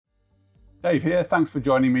Dave here, thanks for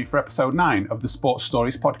joining me for episode 9 of the Sports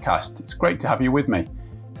Stories podcast. It's great to have you with me.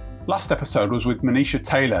 Last episode was with Manisha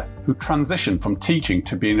Taylor, who transitioned from teaching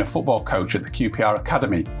to being a football coach at the QPR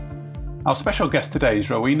Academy. Our special guest today is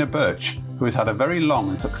Rowena Birch, who has had a very long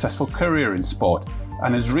and successful career in sport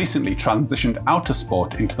and has recently transitioned out of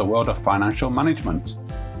sport into the world of financial management.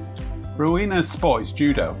 Rowena's sport is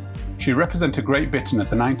judo. She represented Great Britain at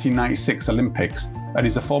the 1996 Olympics and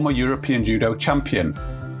is a former European judo champion.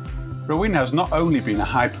 Rowena has not only been a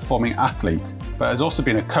high-performing athlete, but has also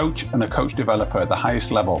been a coach and a coach developer at the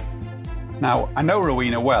highest level. Now, I know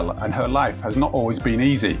Rowena well, and her life has not always been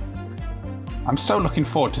easy. I'm so looking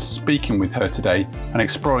forward to speaking with her today and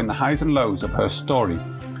exploring the highs and lows of her story,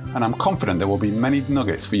 and I'm confident there will be many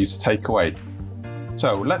nuggets for you to take away.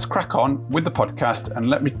 So let's crack on with the podcast and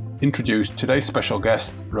let me introduce today's special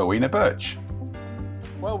guest, Rowena Birch.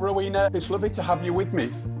 Well, Rowena, it's lovely to have you with me.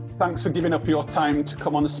 Thanks for giving up your time to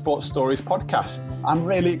come on the Sports Stories podcast. I'm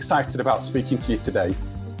really excited about speaking to you today.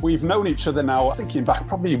 We've known each other now, thinking back,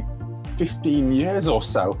 probably 15 years or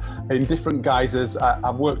so in different guises.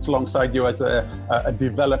 I've worked alongside you as a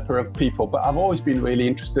developer of people, but I've always been really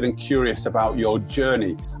interested and curious about your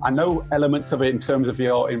journey. I know elements of it in terms of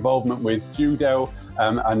your involvement with judo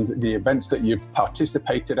and the events that you've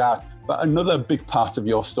participated at, but another big part of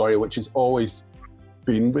your story, which has always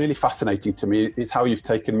been really fascinating to me, is how you've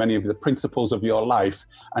taken many of the principles of your life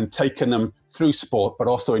and taken them through sport, but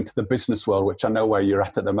also into the business world, which I know where you're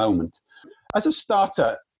at the moment. As a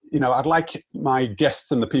starter, I'd like my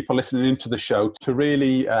guests and the people listening into the show to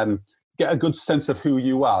really get a good sense of who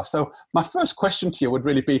you are. So my first question to you would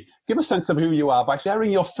really be, give a sense of who you are by sharing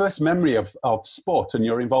your first memory of sport and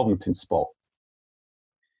your involvement in sport.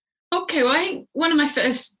 Okay, well, I think one of my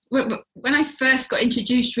first, when I first got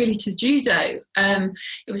introduced really to judo,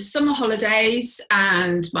 it was summer holidays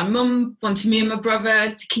and my mum wanted me and my brother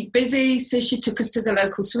to keep busy, so she took us to the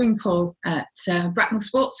local swimming pool at Bracknell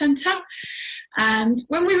Sports Centre. And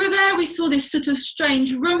when we were there, we saw this sort of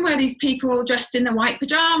strange room where these people were all dressed in their white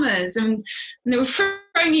pyjamas and they were throwing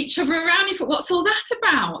each other around. You thought, what's all that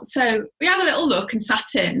about? So we had a little look and sat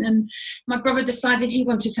in, and my brother decided he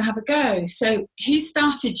wanted to have a go. So he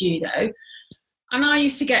started judo, and I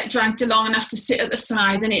used to get dragged along and have to sit at the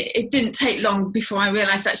side, and it didn't take long before I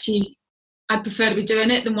realised actually I'd prefer to be doing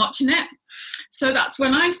it than watching it. So that's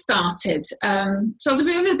when I started. So I would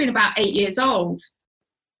have been about 8 years old.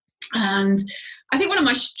 And I think one of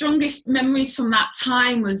my strongest memories from that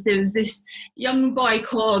time was there was this young boy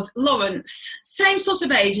called Lawrence, same sort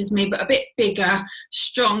of age as me, but a bit bigger,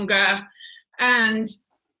 stronger. And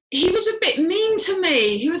he was a bit mean to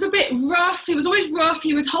me. He was a bit rough. He was always rough.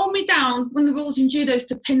 He would hold me down. One of the rules in judo is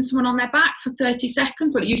to pin someone on their back for 30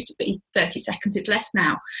 seconds. Well, it used to be 30 seconds. It's less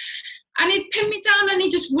now. And he'd pin me down and he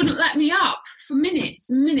just wouldn't let me up for minutes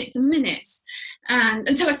and minutes and minutes, and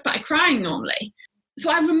until I started crying normally. So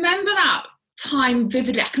I remember that time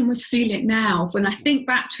vividly. I can almost feel it now when I think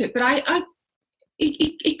back to it. But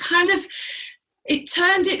it turned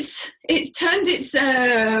its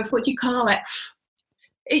what do you call it?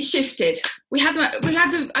 It shifted.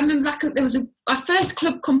 I remember there was our first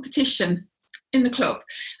club competition in the club,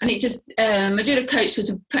 and it just my judo coach sort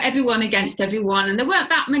of put everyone against everyone, and there weren't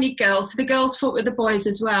that many girls, so the girls fought with the boys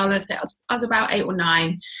as well. I was about 8 or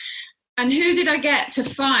 9. And who did I get to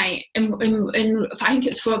fight in I think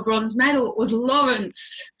it's for a bronze medal, was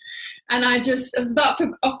Lawrence. And I was up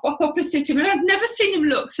opposite him, and I'd never seen him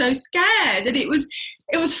look so scared. And it was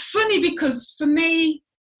funny because for me,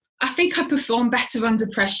 I think I perform better under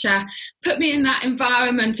pressure. Put me in that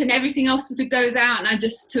environment and everything else sort of goes out, and I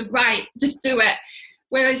just do it.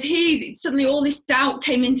 Whereas suddenly all this doubt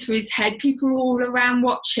came into his head, people were all around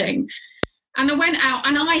watching. And I went out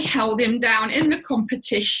and I held him down in the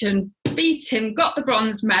competition, beat him, got the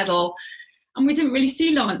bronze medal, and we didn't really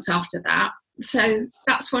see Lawrence after that. So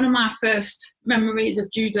that's one of my first memories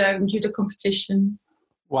of judo and judo competitions.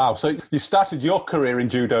 Wow, so you started your career in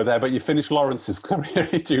judo there, but you finished Lawrence's career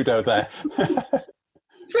in judo there.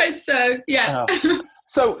 Afraid so, yeah.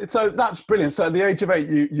 So that's brilliant. So at the age of 8,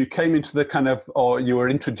 you came into you were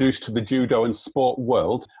introduced to the judo and sport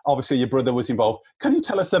world. Obviously, your brother was involved. Can you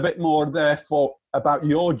tell us a bit more, therefore, about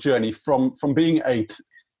your journey from being 8?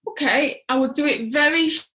 Okay, I will do it very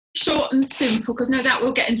short and simple because no doubt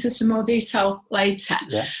we'll get into some more detail later.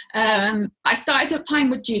 Yeah. I started at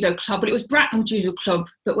Pinewood Judo Club, but it was Bracknell Judo Club.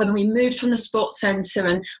 But when we moved from the sports centre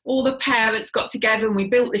and all the parents got together and we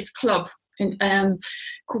built this club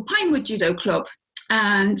called Pinewood Judo Club.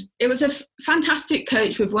 And it was a fantastic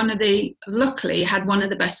coach with luckily had one of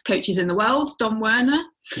the best coaches in the world, Don Werner.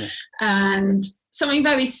 Yeah. And something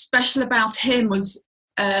very special about him was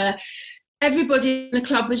everybody in the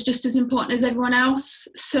club was just as important as everyone else.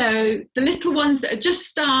 So the little ones that are just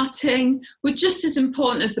starting were just as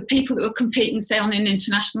important as the people that were competing, say, on an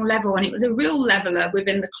international level. And it was a real leveller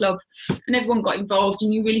within the club, and everyone got involved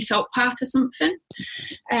and you really felt part of something.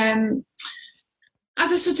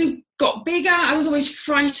 As I sort of got bigger, I was always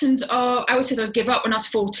frightened of, I always said I'd give up when I was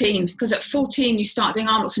 14, because at 14 you start doing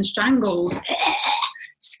Arnolds and Strangles.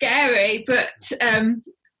 Scary. But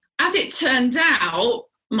as it turned out,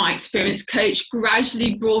 my experienced coach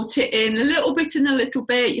gradually brought it in a little bit and a little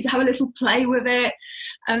bit. You'd have a little play with it.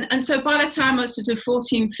 And so by the time I was sort of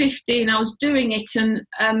 14, 15, I was doing it, and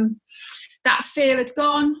that fear had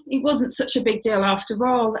gone. It wasn't such a big deal after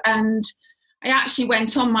all. And I actually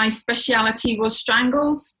went on, my speciality was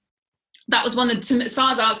Strangles. That was as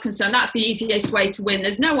far as I was concerned, that's the easiest way to win.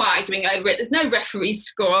 There's no arguing over it. There's no referee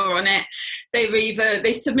score on it.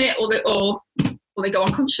 They submit or they go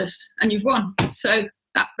unconscious, and you've won. So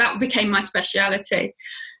that became my speciality.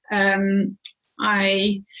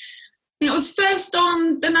 I think I was first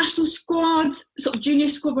on the national squad, sort of junior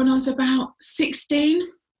squad, when I was about 16.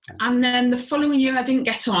 And then the following year I didn't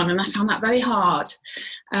get on, and I found that very hard.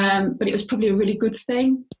 But it was probably a really good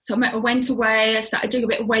thing. So I went away, I started doing a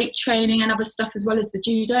bit of weight training and other stuff as well as the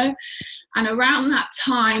judo. And around that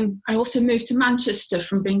time, I also moved to Manchester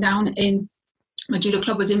from being down in, my judo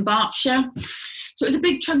club was in Berkshire. So it was a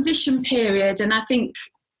big transition period, and I think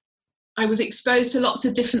I was exposed to lots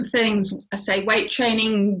of different things. I say weight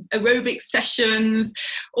training, aerobic sessions,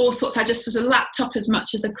 all sorts. I just sort of lapped up as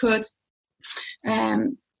much as I could.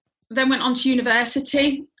 Then went on to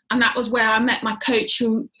university, and that was where I met my coach,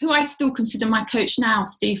 who I still consider my coach now,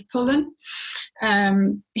 Steve Pullen.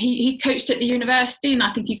 He coached at the university, and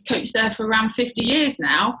I think he's coached there for around 50 years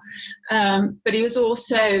now. But he was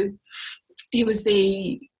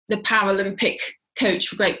the Paralympic coach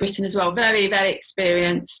for Great Britain as well, very, very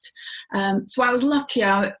experienced. So I was lucky.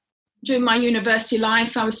 During my university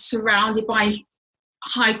life, I was surrounded by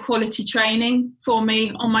high quality training for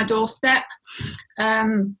me on my doorstep.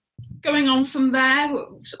 Going on from there,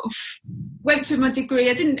 sort of went through my degree.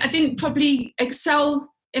 I didn't probably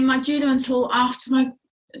excel in my judo until after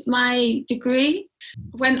my degree.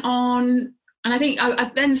 Went on, and I think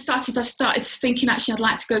I started thinking, actually I'd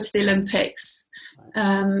like to go to the Olympics.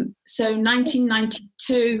 So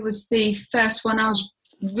 1992 was the first one I was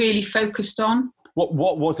really focused on.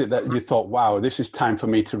 What was it that you thought, wow, this is time for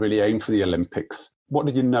me to really aim for the Olympics? What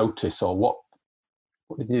did you notice, or what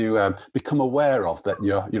did you become aware of that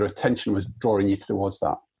your attention was drawing you towards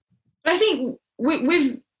that? I think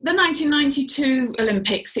with the 1992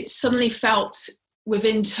 Olympics, it suddenly felt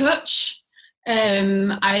within touch.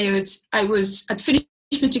 I'd finished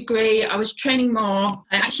my degree, I was training more.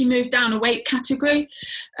 I actually moved down a weight category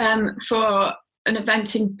for an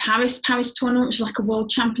event in Paris tournament, which was like a world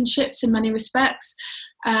championships in many respects.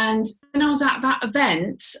 And when I was at that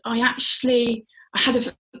event, I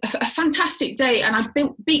had a fantastic day, and I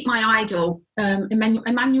beat my idol,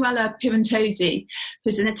 Emanuela Pirantosi,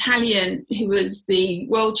 who's an Italian who was the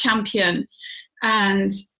world champion.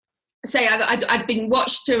 And I'd been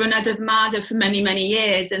watched her and I'd admired her for many, many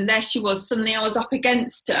years. And there she was. Suddenly I was up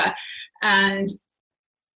against her, and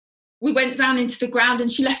we went down into the ground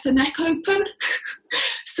and she left her neck open.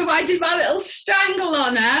 So I did my little strangle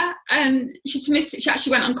on her, and she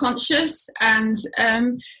actually went unconscious. And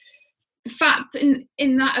the fact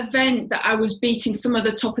in that event that I was beating some of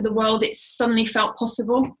the top of the world, it suddenly felt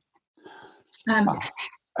possible. I'm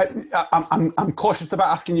cautious about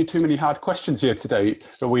asking you too many hard questions here today,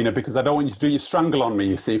 Rowena, because I don't want you to do your strangle on me,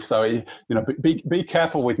 you see. So, be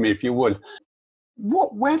careful with me if you would.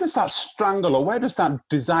 Where does that strangle, or where does that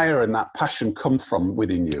desire and that passion come from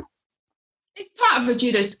within you? It's part of a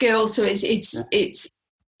judo skill. So it's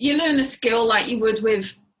you learn a skill like you would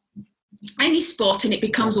with any sport, and it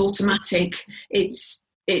becomes automatic. It'd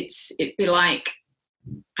be like,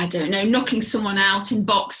 I don't know, knocking someone out in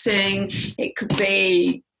boxing. It could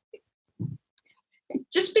be, it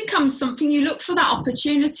just becomes something. You look for that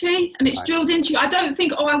opportunity, and it's drilled into you. I don't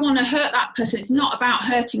think, I want to hurt that person. It's not about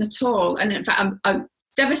hurting at all. And in fact, I'm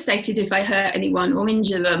devastated if I hurt anyone or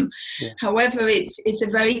injure them. Yeah. However, it's a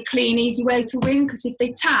very clean, easy way to win, because if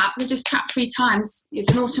they just tap 3 times,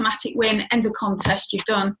 it's an automatic win. End of contest, you've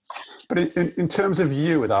done. But in terms of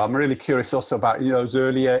you, though, I'm really curious also about those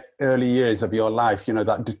early years of your life.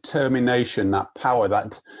 That determination, that power.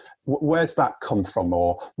 Where's that come from,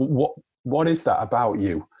 or what is that about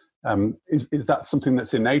you? Is that something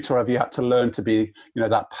that's innate, or have you had to learn to be,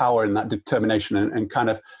 that power and that determination and kind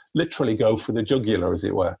of literally go for the jugular, as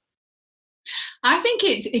it were? I think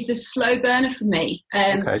it's a slow burner for me.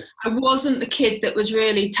 I wasn't the kid that was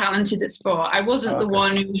really talented at sport. I wasn't the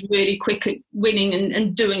one who was really quick at winning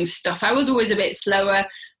and doing stuff. I was always a bit slower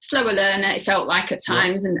learner, it felt like at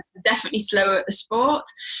times, and definitely slower at the sport.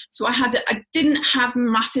 So I didn't have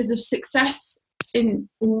masses of success in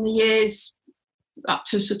the years up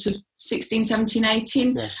to sort of 16, 17,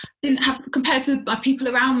 18. Didn't have, compared to my people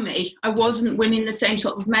around me, I wasn't winning the same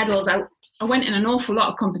sort of medals. I went in an awful lot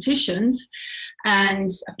of competitions and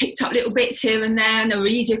I picked up little bits here and there, and there were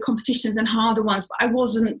easier competitions and harder ones, but I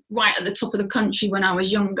wasn't right at the top of the country when I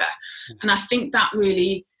was younger. And I think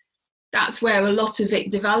that's where a lot of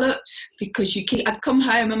it developed, because I'd come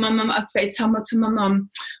home and I'd tell my mum,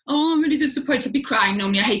 oh, I'm really disappointed. I'd be crying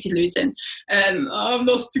normally. I hated losing. I've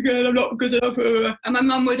lost again. I'm not good enough. And my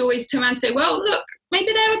mum would always turn around and say, well, look,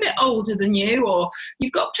 maybe they're a bit older than you, or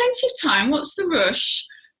you've got plenty of time. What's the rush?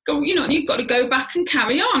 Go, you've got to go back and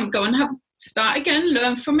carry on. Go and start again,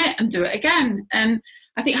 learn from it and do it again. And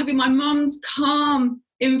I think having my mum's calm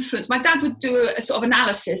influence, my dad would do a sort of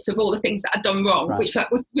analysis of all the things that I'd done wrong, which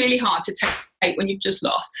was really hard to take when you've just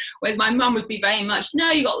lost. Whereas my mum would be very much, no,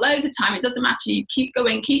 you've got loads of time. It doesn't matter. You keep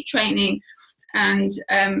going, keep training. And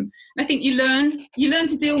I think you learn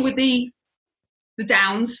to deal with the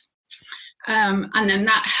downs. And then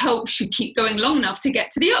that helps you keep going long enough to get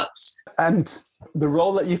to the ups. And the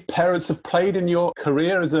role that your parents have played in your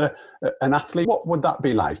career as an athlete, what would that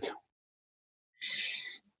be like?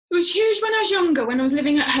 It was huge when I was younger, when I was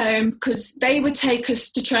living at home, because they would take us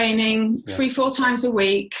to training 3-4 times a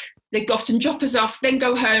week. They'd often drop us off, then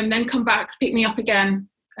go home, then come back, pick me up again.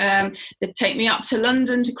 They'd take me up to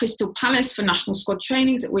London, to Crystal Palace for national squad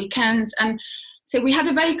trainings at weekends. And so we had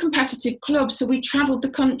a very competitive club. So we travelled the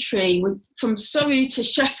country from Surrey to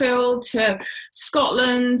Sheffield to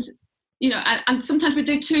Scotland, and sometimes we'd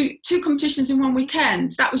do two competitions in one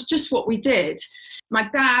weekend. That was just what we did. My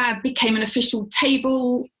dad became an official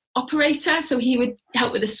table operator, so he would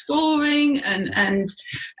help with the scoring and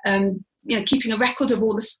keeping a record of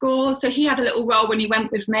all the scores. So he had a little role when he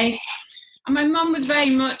went with me. And my mum was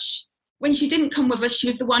very much, when she didn't come with us, she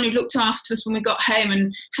was the one who looked after us when we got home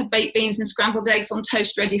and had baked beans and scrambled eggs on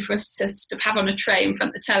toast ready for us to sort of have on a tray in front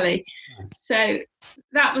of the telly. So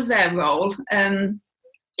that was their role. And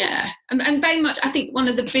very much, I think one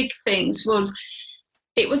of the big things was,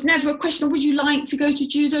 it was never a question of, would you like to go to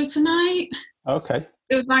judo tonight? Okay.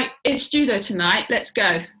 It was like, it's judo tonight, let's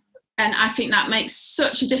go. And I think that makes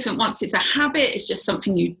such a difference. Once it's a habit, it's just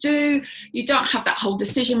something you do. You don't have that whole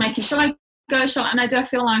decision making. Shall I go? No, do I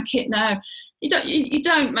feel like it? No. You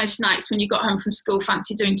don't most nights when you got home from school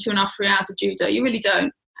fancy doing 2.5-3 hours of judo. You really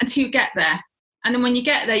don't, until you get there. And then when you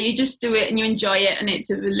get there, you just do it and you enjoy it, and it's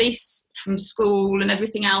a release from school and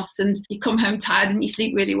everything else, and you come home tired and you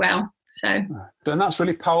sleep really well. And that's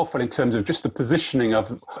really powerful in terms of just the positioning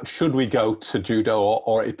of, should we go to judo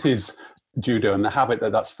or it is judo, and the habit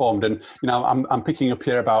that's formed. And I'm picking up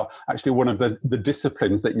here about actually one of the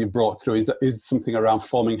disciplines that you brought through is something around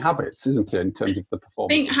forming habits, isn't it, in terms of the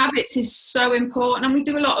performance? I think habits is so important, and we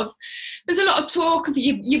do there's a lot of talk of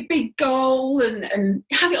your big goal and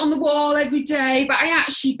have it on the wall every day, but I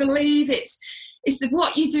actually believe it's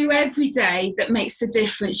what you do every day that makes the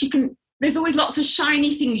difference. There's always lots of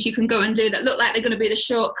shiny things you can go and do that look like they're going to be the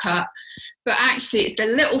shortcut. But actually, it's the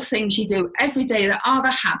little things you do every day that are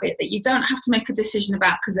the habit that you don't have to make a decision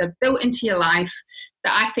about, because they're built into your life,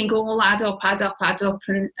 that I think all add up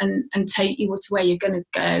and take you to where you're going to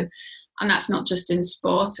go. And that's not just in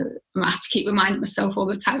sport. I have to keep reminding myself all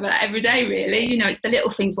the time about every day, really. It's the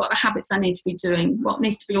little things, what the habits I need to be doing, what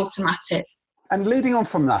needs to be automatic. And leading on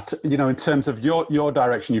from that, in terms of your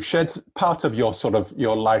direction, you've shared part of your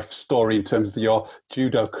life story in terms of your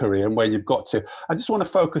judo career and where you've got to. I just want to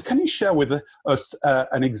focus. Can you share with us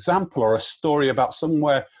an example or a story about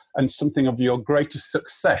somewhere and something of your greatest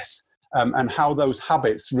success and how those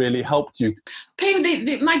habits really helped you?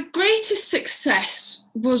 Okay, my greatest success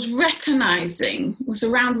was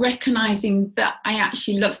around recognizing that I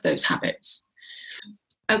actually loved those habits.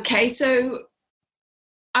 Okay, so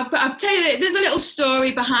I'll tell you, there's a little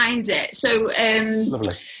story behind it. So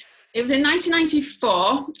Lovely. It was in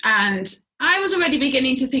 1994, and I was already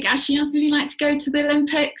beginning to think, actually, I'd really like to go to the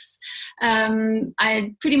Olympics. I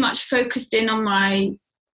had pretty much focused in on my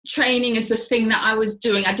training as the thing that I was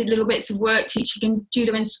doing. I did little bits of work teaching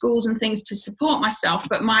judo in schools and things to support myself,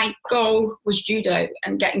 but my goal was judo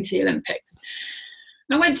and getting to the Olympics.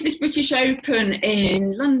 And I went to this British Open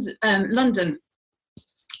in London.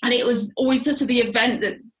 And it was always sort of the event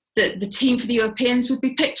that the team for the Europeans would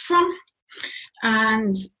be picked from.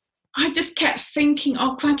 And I just kept thinking,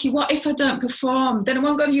 oh, cranky, what if I don't perform? Then I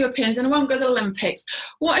won't go to Europeans, and I won't go to the Olympics.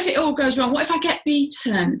 What if it all goes wrong? What if I get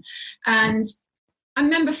beaten? And I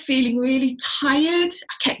remember feeling really tired.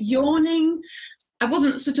 I kept yawning. I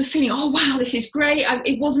wasn't sort of feeling, oh, wow, this is great.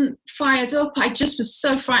 It wasn't fired up. I just was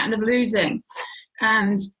so frightened of losing.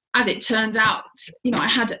 And as it turned out, I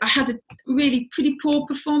had a really pretty poor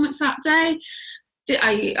performance that day.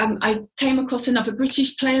 I came across another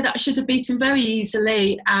British player that I should have beaten very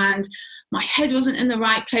easily, and my head wasn't in the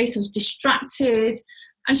right place. I was distracted,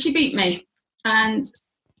 and she beat me. And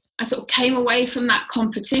I sort of came away from that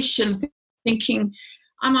competition thinking,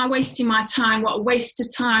 am I wasting my time? What a waste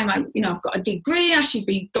of time. I've got a degree. I should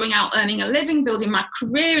be going out earning a living, building my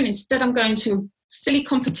career, and instead I'm going to a silly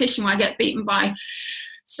competition where I get beaten by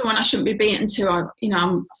someone I shouldn't be beaten to.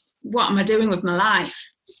 What am I doing with my life?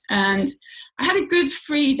 And I had a good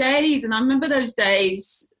 3 days, and I remember those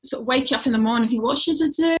days sort of waking up in the morning thinking, what should I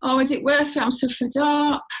do? Oh, is it worth it? I'm so fed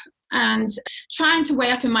up. And trying to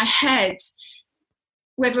weigh up in my head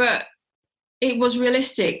whether it was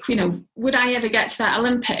realistic, would I ever get to that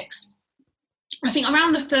Olympics? I think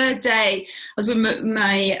around the third day, I was with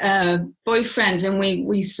my boyfriend, and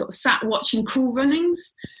we sort of sat watching Cool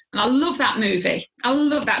Runnings. And I love that movie.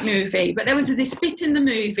 But there was this bit in the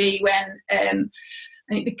movie when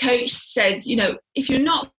I think the coach said, if you're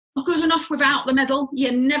not good enough without the medal,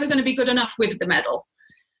 you're never going to be good enough with the medal.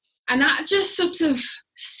 And that just sort of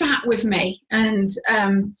sat with me. And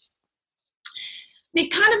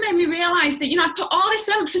it kind of made me realise that, I put all this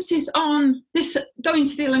emphasis on this going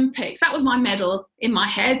to the Olympics. That was my medal in my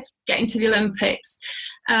head, getting to the Olympics.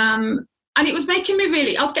 And it was making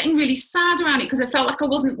me I was getting really sad around it because I felt like I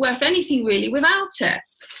wasn't worth anything really without it.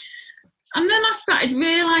 And then I started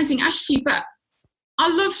realising, actually, but I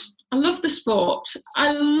loved the sport.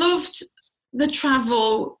 I loved the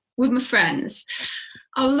travel with my friends.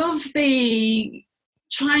 I loved the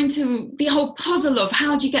whole puzzle of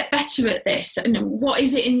how do you get better at this, and what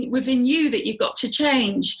is it within you that you've got to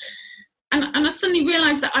change. And I suddenly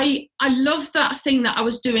realised that I loved that thing that I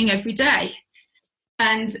was doing every day.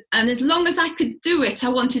 And as long as I could do it, I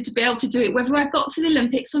wanted to be able to do it, whether I got to the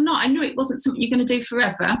Olympics or not. I knew it wasn't something you're going to do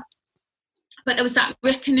forever. But there was that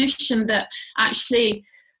recognition that actually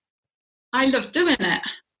I loved doing it.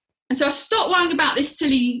 And so I stopped worrying about this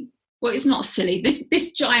silly, well, it's not silly,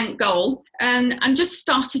 this giant goal, and just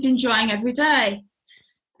started enjoying every day.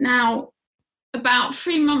 Now, about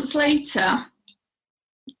 3 months later,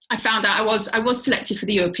 I found out I was selected for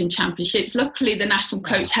the European Championships. Luckily, the national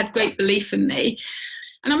coach had great belief in me.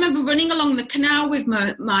 And I remember running along the canal with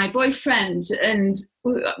my boyfriend, and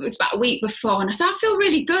it was about a week before, and I said, I feel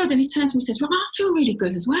really good. And he turned to me and says, well, I feel really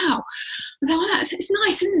good as well. I thought, well, it's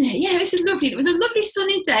nice, isn't it? Yeah, this is lovely. It was a lovely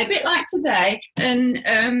sunny day, a bit like today.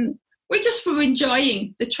 And we just were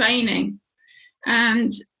enjoying the training.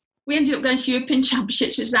 And we ended up going to European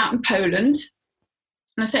Championships, which was out in Poland.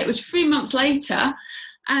 And I say it was 3 months later,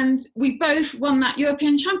 and we both won that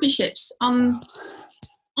European Championships on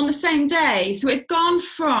the same day. So it'd gone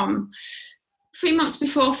from 3 months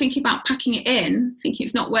before thinking about packing it in, thinking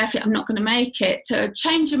it's not worth it, I'm not going to make it, to a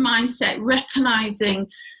change of mindset, recognising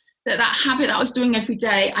that habit that I was doing every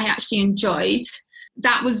day, I actually enjoyed.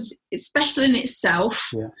 That was special in itself.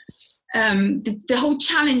 Yeah. The whole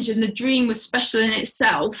challenge and the dream was special in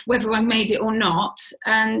itself, whether I made it or not.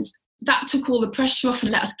 And that took all the pressure off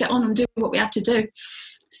and let us get on and do what we had to do.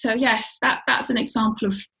 So yes, that's an example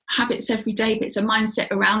of habits every day, but it's a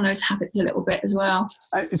mindset around those habits a little bit as well.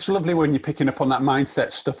 It's lovely when you're picking up on that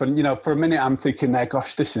mindset stuff. And, for a minute I'm thinking there,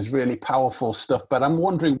 gosh, this is really powerful stuff. But I'm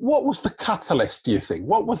wondering, what was the catalyst, do you think?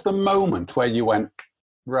 What was the moment where you went,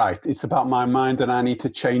 right, it's about my mind and I need to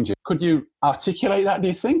change it? Could you articulate that, do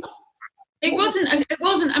you think? It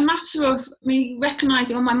wasn't a matter of me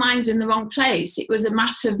recognising, oh, my mind's in the wrong place. It was a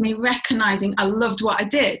matter of me recognising I loved what I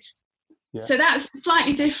did. Yeah. So that's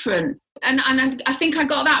slightly different. And I think I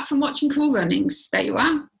got that from watching Cool Runnings. There you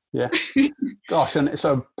are. Yeah. Gosh, and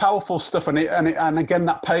so powerful stuff. And again,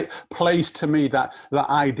 that plays to me that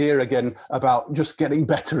idea again about just getting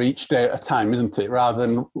better each day at a time, isn't it? Rather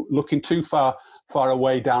than looking too far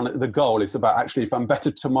away down at the goal. It's about actually, if I'm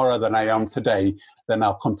better tomorrow than I am today, then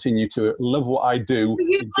I'll continue to love what I do.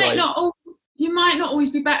 You might not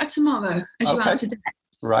always be better tomorrow as you are today.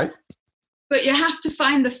 Right. But you have to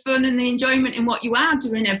find the fun and the enjoyment in what you are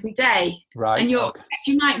doing every day. Right. And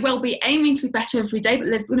you might well be aiming to be better every day, but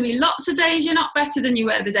there's going to be lots of days you're not better than you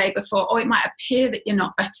were the day before, or it might appear that you're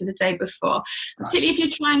not better the day before. Right. Particularly if you're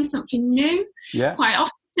trying something new, quite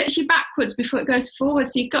often it sets you backwards before it goes forward.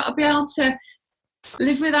 So you've got to be able to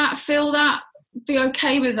live with that, feel that, be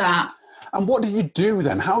okay with that. And what do you do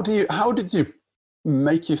then? How did you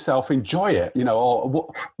make yourself enjoy it?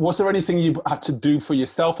 Or was there anything you had to do for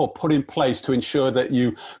yourself or put in place to ensure that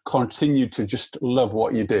you continued to just love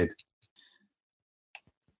what you did?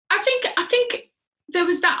 I think there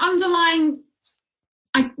was that underlying.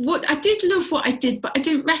 I did love what I did, but I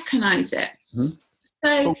didn't recognise it. Mm-hmm.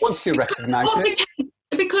 So but once you recognise it,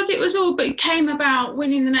 because it was all, but it came about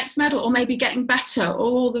winning the next medal or maybe getting better or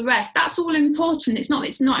all the rest. That's all important. It's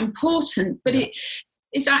not important, but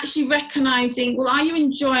it's actually recognising, well, are you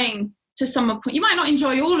enjoying to some point? You might not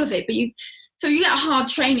enjoy all of it, but so you get a hard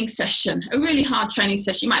training session, a really hard training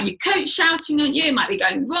session. You might have your coach shouting at you, it might be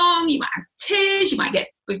going wrong, you might have tears, you might get,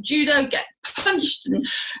 with judo, get punched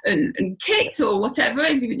and kicked or whatever,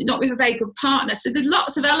 if you're not with a very good partner. So there's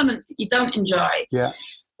lots of elements that you don't enjoy. Yeah.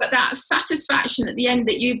 But that satisfaction at the end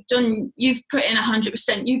that you've put in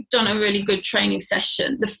 100%, you've done a really good training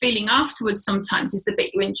session. The feeling afterwards sometimes is the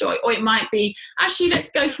bit you enjoy. Or it might be, actually, let's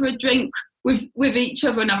go for a drink with each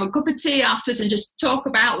other and have a cup of tea afterwards and just talk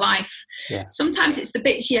about life. Yeah. Sometimes it's the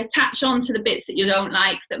bits you attach on to the bits that you don't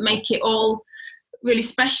like that make it all really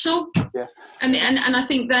special. Yeah. And I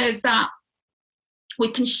think there's that, we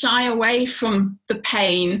can shy away from the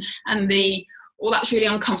pain and that's really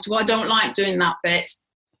uncomfortable. I don't like doing that bit.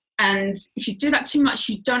 And if you do that too much,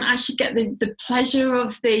 you don't actually get the pleasure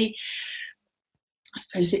of I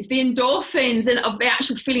suppose it's the endorphins and of the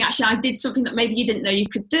actual feeling, actually, I did something that maybe you didn't know you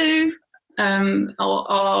could do,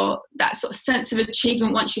 or that sort of sense of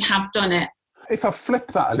achievement once you have done it. If I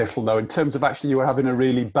flip that a little, though, in terms of actually you were having a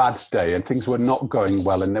really bad day and things were not going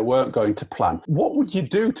well and they weren't going to plan, what would you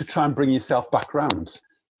do to try and bring yourself back round?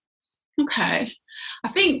 Okay. I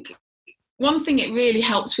think one thing it really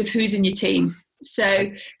helps with who's in your team.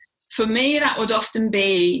 So for me, that would often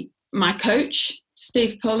be my coach,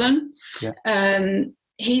 Steve Pullen. Yeah.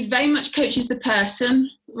 He very much coaches the person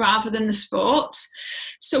rather than the sport.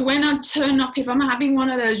 So when I turn up, if I'm having one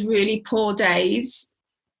of those really poor days,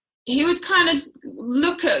 he would kind of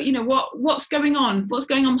look at, what's going on? What's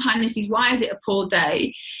going on behind this? Why is it a poor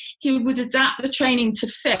day? He would adapt the training to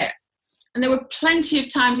fit. And there were plenty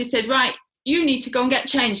of times he said, right, you need to go and get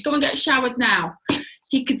changed. Go and get showered now.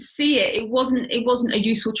 He could see it. It wasn't a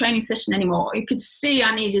useful training session anymore. He could see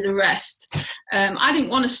I needed a rest. I didn't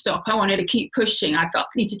want to stop. I wanted to keep pushing. I felt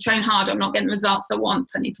I need to train harder. I'm not getting the results I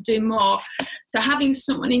want. I need to do more. So having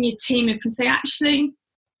someone in your team who can say, actually,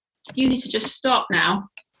 you need to just stop now.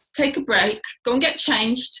 Take a break. Go and get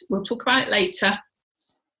changed. We'll talk about it later.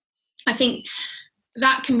 I think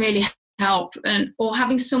that can really help, or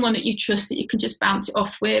having someone that you trust that you can just bounce it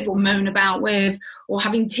off with or moan about with, or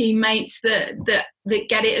having teammates that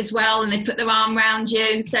get it as well and they put their arm around you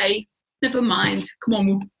and say, never mind, come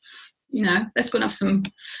on, let's go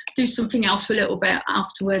and do something else for a little bit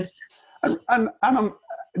afterwards. And I'm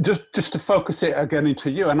just to focus it again into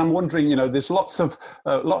you, and I'm wondering, there's lots of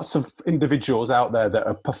individuals out there that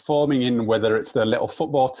are performing in, whether it's their little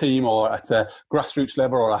football team or at a grassroots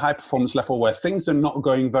level or a high performance level, where things are not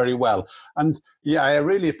going very well. And yeah, I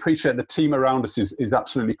really appreciate the team around us is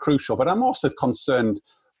absolutely crucial, but I'm also concerned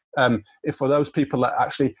if for those people that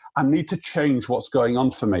actually, I need to change what's going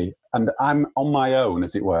on for me and I'm on my own,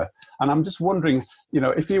 as it were. And I'm just wondering,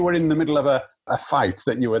 if you were in the middle of a fight,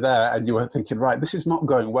 that you were there and you were thinking, right, this is not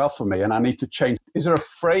going well for me and I need to change. Is there a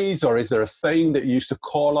phrase or is there a saying that you used to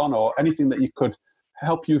call on, or anything that you could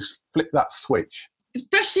help you flip that switch?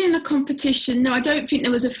 Especially in a competition, no, I don't think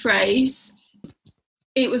there was a phrase.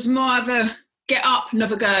 It was more of a get up,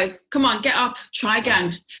 another go. Come on, get up, try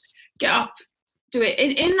again. Get up, do it.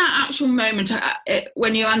 In that actual moment,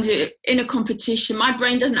 when you're in a competition, my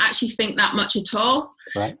brain doesn't actually think that much at all.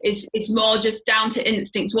 Right. It's more just down to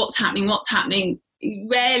instincts. What's happening?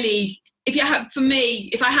 Rarely,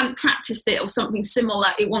 if I hadn't practiced it or something similar,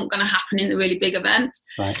 it wasn't going to happen in a really big event.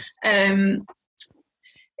 Right.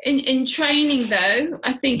 In training, though,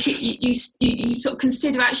 I think you sort of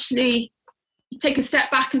consider, actually, you take a step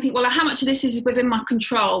back and think, well, how much of this is within my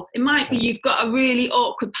control? It might be you've got a really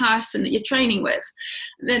awkward person that you're training with.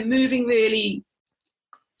 They're moving really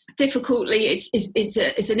difficultly.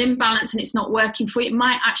 It's an imbalance and it's not working for you. It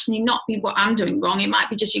might actually not be what I'm doing wrong. It might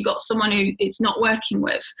be just you've got someone who it's not working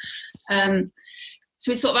with.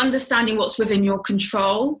 So it's sort of understanding what's within your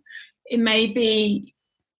control. It may be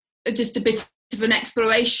just a bit of an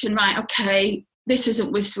exploration, right? Okay, this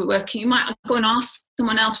isn't working. You might go and ask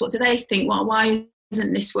someone else, what do they think? Well, why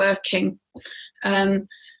isn't this working?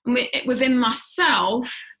 Within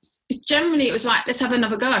myself, generally it was like, let's have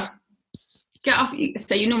another go. Get up.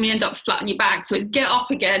 So you normally end up flat on your back. So it's get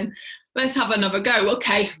up again. Let's have another go.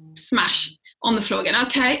 Okay, smash on the floor again.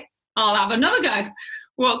 Okay, I'll have another go.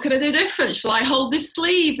 What could I do different? Shall I hold this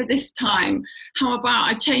sleeve at this time? How about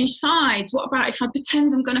I change sides? What about if I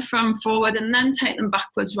pretend I'm going to throw them forward and then take them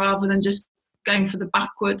backwards rather than just going for the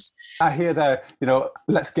backwards? I hear there,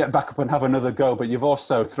 let's get back up and have another go. But you've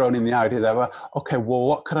also thrown in the idea there, okay, well,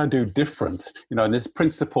 what can I do different? And there's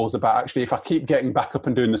principles about actually, if I keep getting back up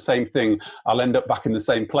and doing the same thing, I'll end up back in the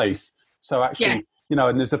same place. So actually,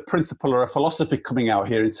 and there's a principle or a philosophy coming out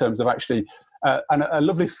here in terms of actually, and a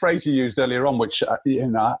lovely phrase you used earlier on, which I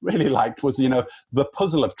really liked, was the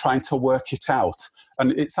puzzle of trying to work it out.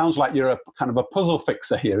 And it sounds like you're a kind of a puzzle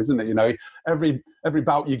fixer here, isn't it? Every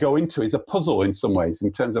bout you go into is a puzzle in some ways,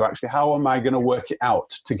 in terms of actually how am I going to work it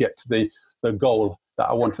out to get to the goal that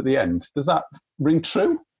I want at the end. Does that ring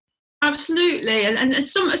true? Absolutely, and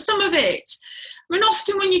some of it. I mean,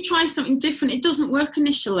 often when you try something different, it doesn't work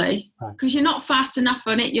initially because you're not fast enough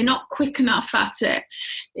on it. You're not quick enough at it.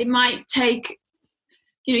 It might take,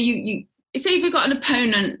 you say if you've got an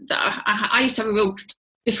opponent that I used to have a real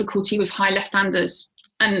difficulty with high left-handers,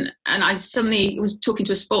 and I suddenly was talking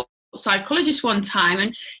to a sports psychologist one time,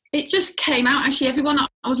 and it just came out. Actually, everyone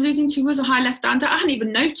I was losing to was a high left-hander. I hadn't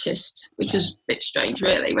even noticed, which was a bit strange,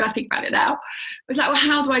 really, when I think about it now. It was like, well,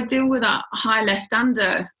 how do I deal with that high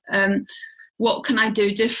left-hander? What can I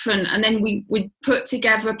do different? And then we put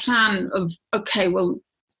together a plan of, okay, well,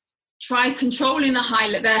 try controlling their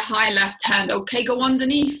high left hand. Okay, go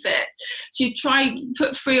underneath it. So you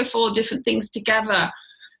put 3 or 4 different things together,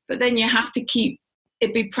 but then you have to keep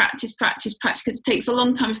it be practice, because it takes a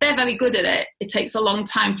long time. If they're very good at it, it takes a long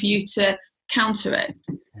time for you to counter it.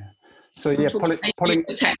 Yeah. So pulling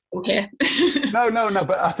technical here. No.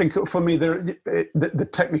 But I think for me, the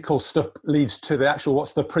technical stuff leads to the actual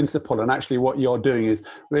what's the principle, and actually what you're doing is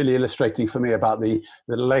really illustrating for me about the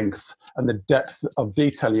length and the depth of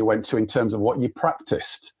detail you went to in terms of what you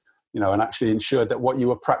practiced. And actually ensured that what you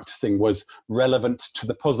were practicing was relevant to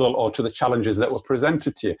the puzzle or to the challenges that were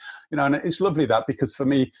presented to you. And it's lovely that, because for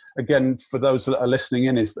me, again, for those that are listening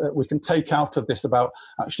in, is that we can take out of this about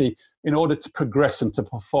actually, in order to progress and to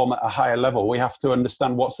perform at a higher level, we have to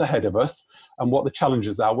understand what's ahead of us and what the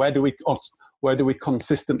challenges are. Where do we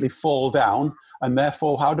consistently fall down? And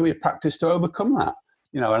therefore, how do we practice to overcome that?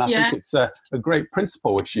 And I think it's a great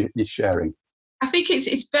principle which you're sharing. I think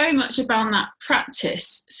it's very much about that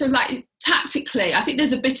practice. So like tactically, I think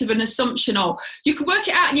there's a bit of an assumption of you can work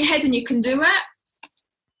it out in your head and you can do it.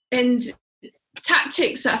 And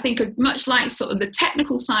tactics, I think, are much like sort of the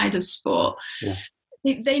technical side of sport. Yeah.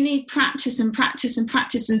 They need practice and practice and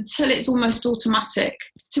practice until it's almost automatic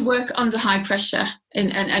to work under high pressure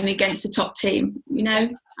and against a top team,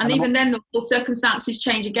 And even then, the circumstances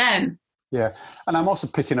change again. Yeah, and I'm also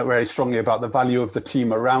picking up very strongly about the value of the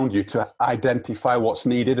team around you to identify what's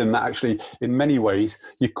needed, and that actually, in many ways,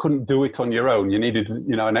 you couldn't do it on your own. You needed,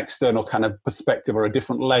 an external kind of perspective or a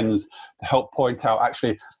different lens to help point out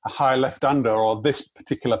actually a high left-hander or this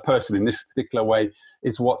particular person in this particular way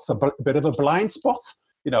is what's a bit of a blind spot,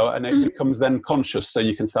 and it becomes then conscious, so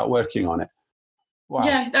you can start working on it. Wow.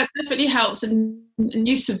 Yeah, that definitely helps, and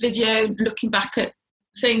use of video, looking back at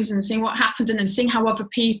things and seeing what happened, and then seeing how other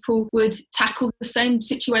people would tackle the same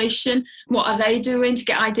situation. What are they doing to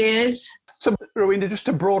get ideas? So, Rowena, just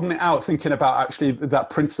to broaden it out, thinking about actually that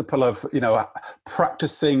principle of,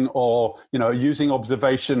 practicing or, using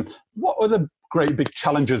observation, what other great big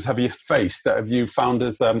challenges have you faced that have you found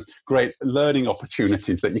as great learning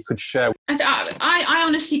opportunities that you could share? I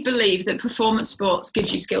honestly believe that performance sports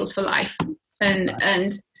gives you skills for life. And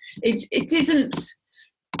it isn't,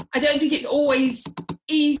 I don't think it's always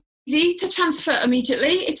easy to transfer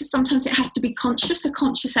immediately. Sometimes it has to be a conscious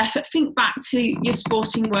effort. Think back to your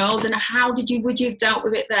sporting world and would you have dealt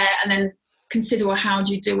with it there, and then consider, well, how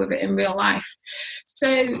do you deal with it in real life?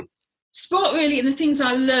 So sport really, and the things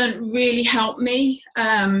I learned really helped me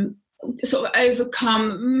sort of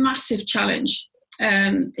overcome massive challenge.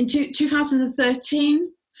 In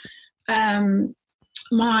 2013,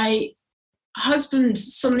 my husband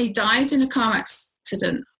suddenly died in a car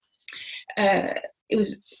accident. It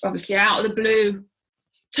was obviously out of the blue,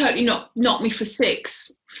 totally knocked me for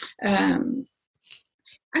 6. And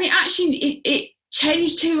it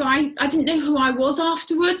changed who I didn't know who I was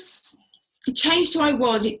afterwards. It changed who I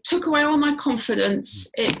was. It took away all my confidence.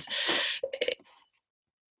 It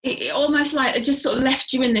almost like it just sort of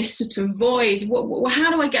left you in this sort of void.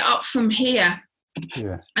 How do I get up from here?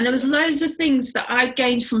 Yeah. And there was loads of things that I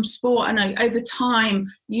gained from sport and I over time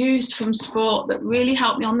used from sport that really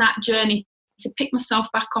helped me on that journey to pick myself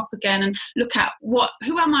back up again and look at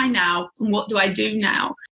who am I now and what do I do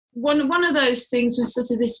now. One of those things was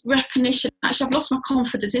sort of this recognition. Actually, I've lost my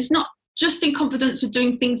confidence. It's not just in confidence with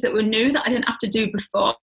doing things that were new that I didn't have to do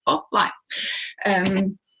before, like,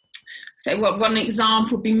 so one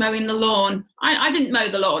example would be mowing the lawn. I didn't mow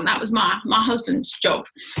the lawn. That was my husband's job.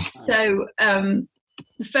 So it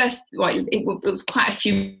was quite a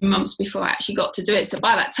few months before I actually got to do it. So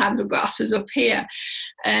by that time, the grass was up here.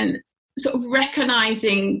 And sort of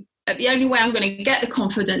recognising that the only way I'm going to get the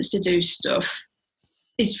confidence to do stuff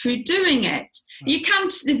is through doing it. You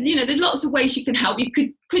can't, there's lots of ways you can help. You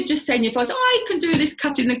could just say in your voice, I can do this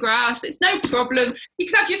cutting the grass. It's no problem. You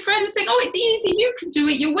could have your friends saying, it's easy. You can do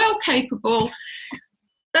it. You're well capable.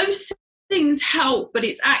 Those things help, but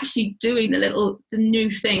it's actually doing the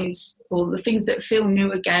new things, or the things that feel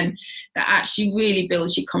new again, that actually really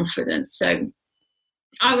builds your confidence. So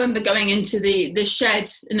I remember going into the shed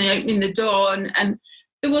and opening the door, and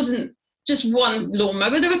there wasn't just one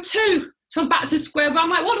lawnmower, there were two. So I was back to square one. I'm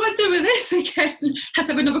like, what do I do with this again? Had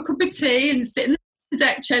to have another cup of tea and sit in the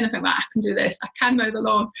deck chair and I think, I can do this. I can mow the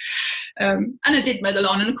lawn. And I did mow the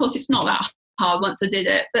lawn. And of course, it's not that hard once I did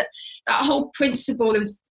it. But that whole principle of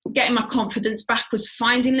getting my confidence back was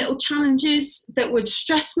finding little challenges that would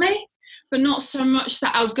stress me, but not so much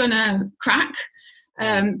that I was going to crack.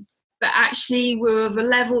 But actually were of a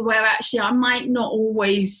level where actually I might not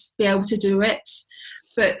always be able to do it,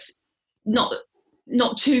 but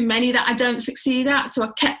not too many that I don't succeed at. So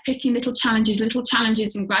I kept picking little challenges,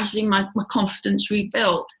 and gradually my confidence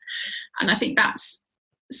rebuilt. And I think that's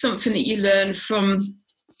something that you learn from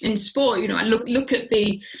in sport. I look at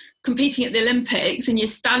the competing at the Olympics, and you're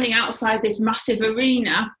standing outside this massive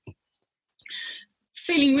arena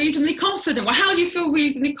feeling reasonably confident. Well, how do you feel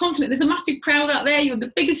reasonably confident? There's a massive crowd out there. You're on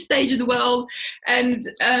the biggest stage of the world. And,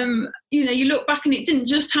 you look back and it didn't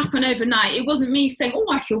just happen overnight. It wasn't me saying,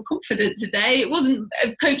 I feel confident today. It wasn't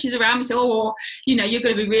coaches around me saying, you're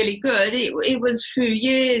going to be really good. It was through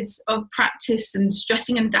years of practice and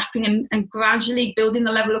stressing and adapting and gradually building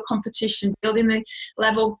the level of competition, building the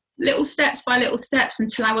level little steps by little steps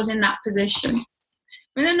until I was in that position.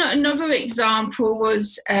 And then another example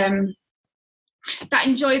was that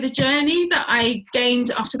enjoy the journey that I gained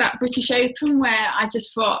after that British Open, where I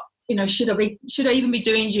just thought, should I even be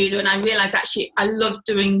doing judo? And I realised actually I love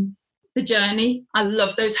doing the journey. I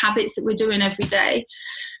love those habits that we're doing every day.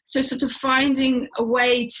 So sort of finding a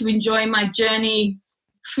way to enjoy my journey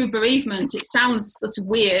through bereavement. It sounds sort of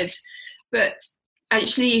weird, but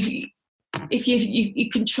actually if you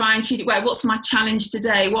can try and treat it well, what's my challenge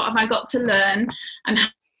today? What have I got to learn? And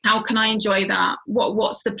how can I enjoy that?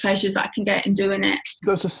 What's the pleasures that I can get in doing it?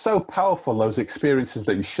 Those are so powerful, those experiences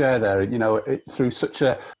that you share there, through such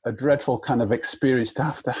a dreadful kind of experience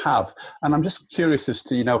to have. And I'm just curious as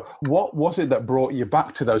to, what was it that brought you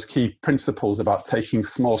back to those key principles about taking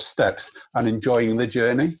small steps and enjoying the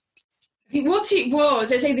journey? I think what it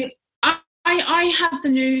was, I had the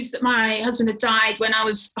news that my husband had died when I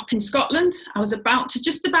was up in Scotland. I was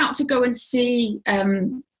just about to go and see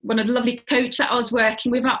one of the lovely coaches that I was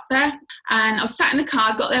working with up there. And I was sat in the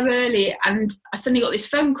car, got there early, and I suddenly got this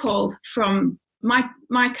phone call from my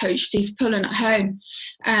coach, Steve Pullen, at home.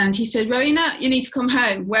 And he said, Rowena, you need to come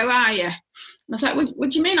home. Where are you? And I was like, what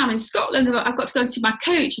do you mean? I'm in Scotland. I've got to go and see my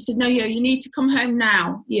coach. He said, no, you need to come home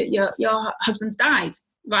now. Your husband's died.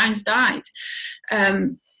 Ryan's died.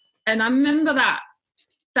 And I remember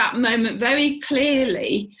that moment very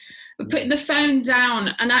clearly, putting the phone down,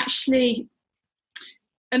 and actually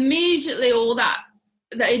immediately all that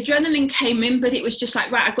the adrenaline came in, but it was just like,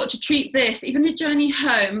 right, I've got to treat this, even the journey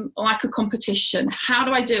home, like a competition. How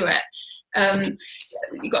do I do it?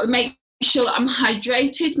 You've got to make sure that I'm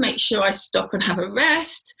hydrated, make sure I stop and have a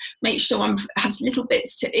rest, make sure I have little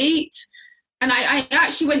bits to eat. And I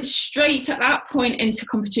actually went straight at that point into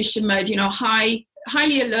competition mode,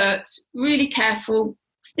 highly alert, really careful,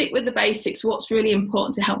 stick with the basics, what's really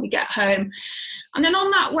important to help me get home. And then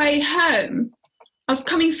on that way home, I was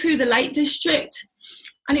coming through the Lake District,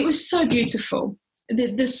 and it was so beautiful.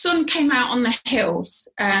 The sun came out on the hills,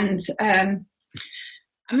 and I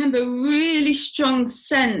remember a really strong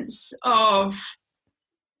sense of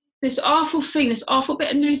this awful thing, this awful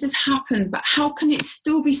bit of news has happened, but how can it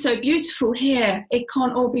still be so beautiful here? It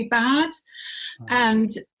can't all be bad. And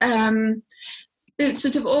it's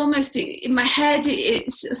sort of almost in my head, it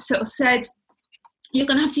sort of said, you're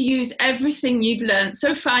going to have to use everything you've learned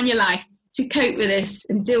so far in your life to cope with this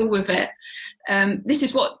and deal with it. This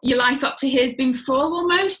is what your life up to here has been for,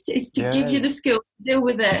 almost, is to give you the skill to deal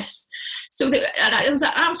with this. So it was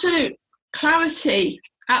an absolute clarity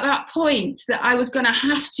at that point that I was going to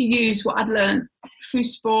have to use what I'd learned through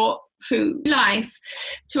sport, through life,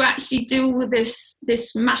 to actually deal with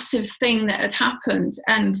this massive thing that had happened.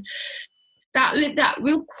 And that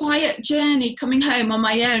real quiet journey coming home on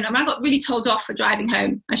my own. I got really told off for driving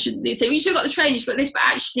home. I should say, you should have got the train, you should have got this, but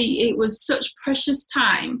actually it was such precious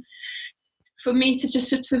time for me to just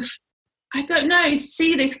sort of, I don't know,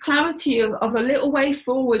 see this clarity of a little way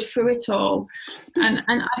forward through it all. And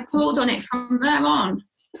I pulled on it from there on.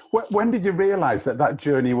 When did you realise that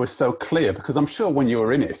journey was so clear? Because I'm sure when you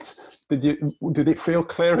were in it, did it feel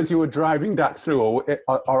clear as you were driving that through, or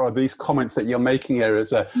are these comments that you're making here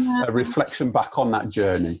as a reflection back on that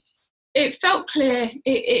journey? It felt clear.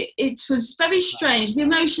 It was very strange. The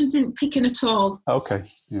emotions didn't kick in at all. Okay,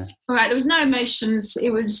 yeah. All right, there was no emotions.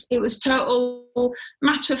 It was total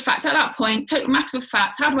matter of fact at that point. Total matter of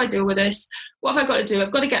fact. How do I deal with this? What have I got to do?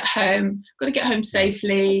 I've got to get home. Got to get home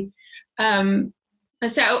safely. I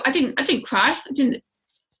said, I didn't cry.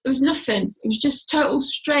 There was nothing. It was just total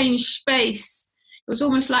strange space. It was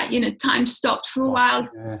almost like, time stopped for a while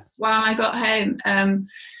I got home.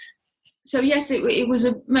 So yes, it was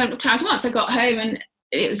a moment of clarity. Once I got home, and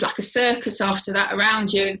it was like a circus after that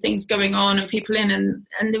around you, and things going on and people in,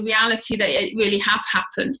 and the reality that it really have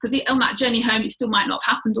happened. Because on that journey home, it still might not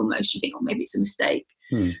have happened almost. You think, oh, maybe it's a mistake,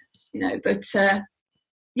 But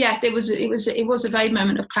it was a very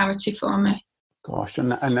moment of clarity for me. Gosh,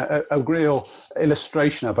 and a real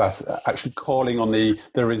illustration of us actually calling on the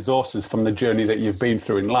resources from the journey that you've been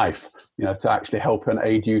through in life, to actually help and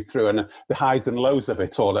aid you through, and the highs and lows of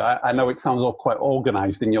it all. I know it sounds all quite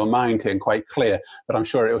organised in your mind here and quite clear, but I'm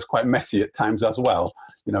sure it was quite messy at times as well,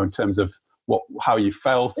 in terms of how you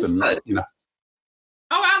felt and.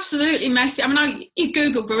 Oh, absolutely messy. I mean, you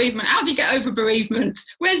Google bereavement. How do you get over bereavement?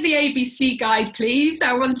 Where's the ABC guide, please?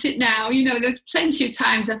 I want it now. There's plenty of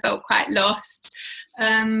times I felt quite lost.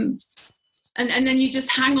 And then you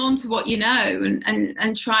just hang on to what you know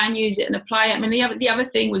and try and use it and apply it. I mean, the other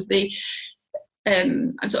thing was I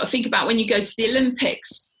sort of think about when you go to the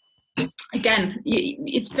Olympics. Again,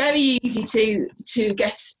 it's very easy to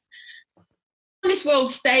get on this world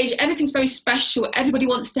stage. Everything's very special. Everybody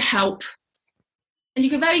wants to help. And you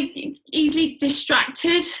can very easily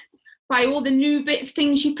distracted by all the new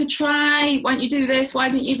things you could try. Why don't you do this? Why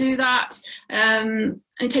didn't you do that? And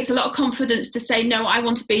it takes a lot of confidence to say, no, I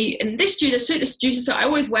want to be in this judo suit, so I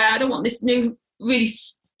always wear. I don't want this new, really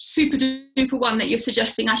super duper one that you're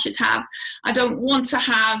suggesting I should have. I don't want to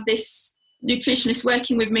have this nutritionist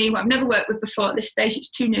working with me who I've never worked with before at this stage. It's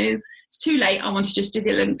too new. It's too late. I want to just do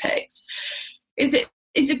the Olympics. Is a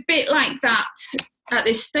bit like that. At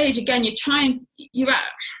this stage, again, you're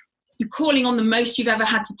calling on the most you've ever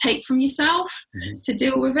had to take from yourself to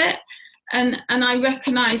deal with it. And I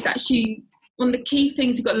recognise actually one of the key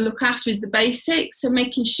things you've got to look after is the basics. So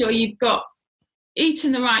making sure you've got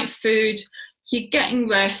eating the right food, you're getting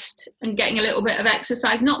rest and getting a little bit of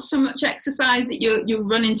exercise. Not so much exercise that you're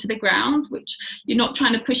running to the ground, which you're not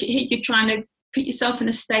trying to push it here. You're trying to put yourself in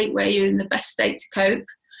a state where you're in the best state to cope.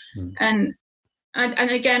 And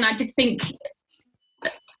again, I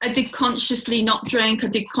did consciously not drink. I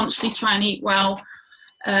did consciously try and eat well.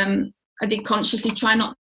 I did consciously try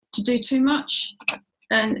not to do too much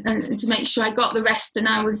and to make sure I got the rest, and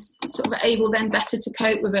I was sort of able then better to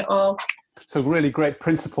cope with it all. So really great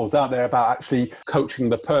principles out there about actually coaching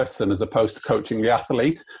the person as opposed to coaching the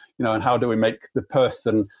athlete, and how do we make the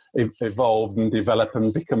person evolve and develop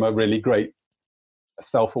and become a really great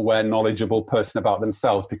self-aware, knowledgeable person about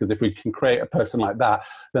themselves, because if we can create a person like that,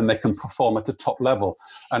 then they can perform at the top level.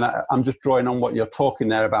 And I'm just drawing on what you're talking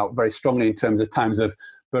there about very strongly in terms of times of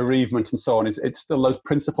bereavement and so on. It's still, those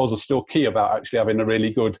principles are still key about actually having a really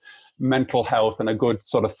good mental health and a good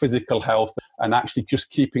sort of physical health, and actually just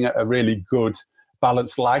keeping a really good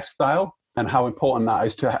balanced lifestyle, and how important that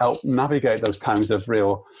is to help navigate those times of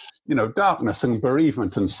real, darkness and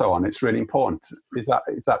bereavement and so on. It's really important. Is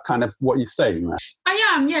that kind of what you're saying there?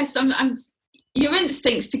 I am, yes. I'm your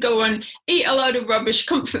instincts to go and eat a load of rubbish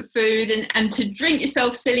comfort food and to drink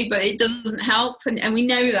yourself silly, but it doesn't help, and we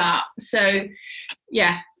know that. So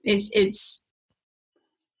yeah, it's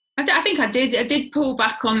I think I did pull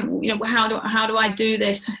back on, how do I do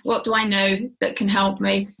this? What do I know that can help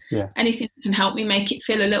me? Yeah. Anything that can help me make it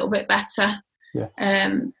feel a little bit better. Yeah.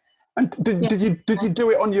 And did you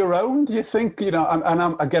do it on your own, do you think?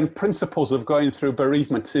 Again, principles of going through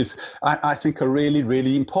bereavement is, I think, are really,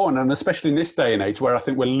 really important, and especially in this day and age where I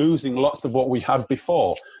think we're losing lots of what we had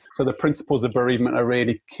before. So the principles of bereavement are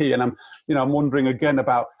really key. And I'm wondering again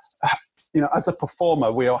about, as a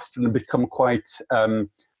performer, we often become quite,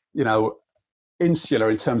 insular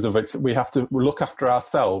in terms of we have to look after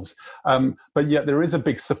ourselves, but yet there is a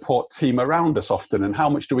big support team around us often. And how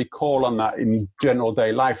much do we call on that in general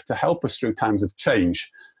day life to help us through times of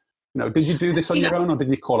change? Did you do this on your own, or did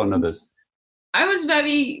you call on others? I was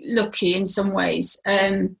very lucky in some ways.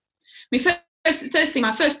 My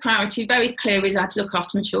first priority, very clear, is I had to look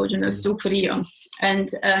after my children. They were still pretty young, and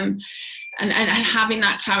having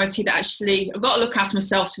that clarity that actually I've got to look after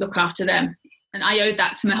myself to look after them, and I owed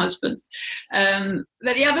that to my husband.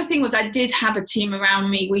 But the other thing was I did have a team around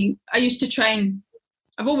me. I used to train.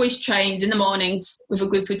 I've always trained in the mornings with a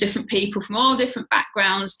group of different people from all different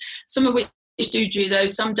backgrounds, some of which do judo,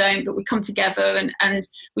 some don't, but we come together and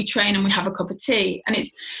we train and we have a cup of tea. And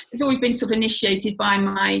it's always been sort of initiated by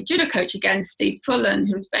my judo coach again, Steve Pullen,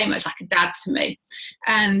 who was very much like a dad to me.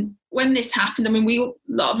 And when this happened, I mean, a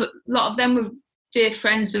lot of them were dear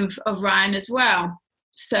friends of Ryan as well.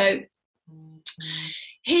 So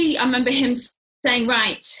I remember him saying,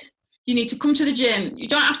 right, you need to come to the gym. You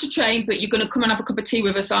don't have to train, but you're going to come and have a cup of tea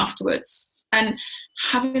with us afterwards. And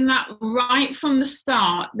having that right from the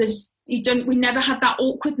start, we never had that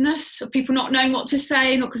awkwardness of people not knowing what to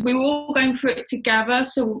say, because we were all going through it together.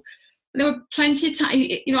 So there were plenty of time,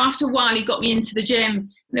 after a while he got me into the gym.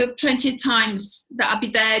 There were plenty of times that I'd be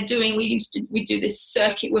there we do this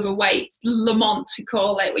circuit with a weight, Lamont we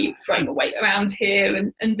call it, where you throw a weight around here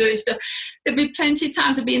and doing stuff. There'd be plenty of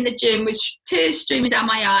times I'd be in the gym with tears streaming down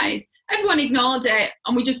my eyes. Everyone ignored it,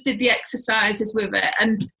 and we just did the exercises with it,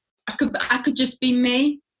 and I could just be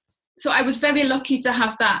me. So I was very lucky to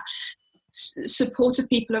have that support of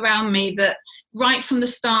people around me that right from the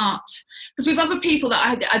start, because with other people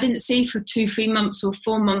that I didn't see for 2-3 months or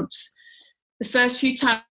 4 months, the first few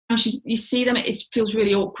times you see them, it feels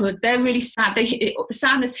really awkward. They're really sad. The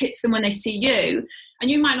sadness hits them when they see you,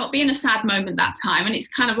 and you might not be in a sad moment that time, and it's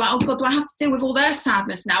kind of like, oh God, do I have to deal with all their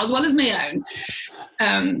sadness now as well as my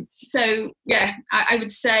own? So yeah, I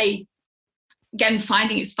would say, again,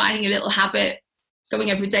 finding a little habit, going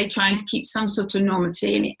every day, trying to keep some sort of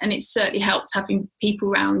normality, and it certainly helps having people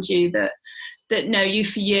around you that know you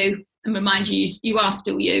for you and remind you you are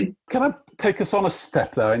still you. Can I take us on a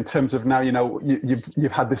step though, in terms of now,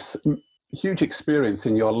 you've had this huge experience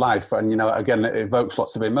in your life, and again, it evokes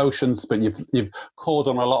lots of emotions, but you've called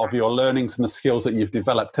on a lot of your learnings and the skills that you've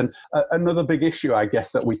developed. And another big issue, I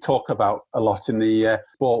guess, that we talk about a lot in the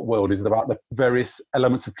sport world is about the various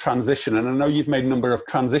elements of transition. And I know you've made a number of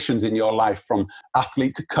transitions in your life, from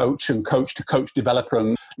athlete to coach and coach to coach developer,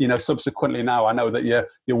 and subsequently now I know that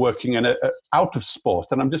you're working in out of sport,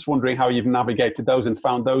 and I'm just wondering how you've navigated those and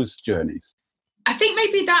found those journeys. I think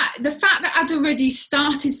maybe that the fact that I'd already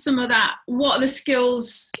started some of that, what are the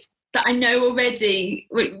skills that I know already,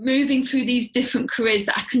 moving through these different careers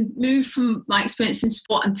that I can move from my experience in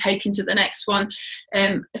sport and take into the next one,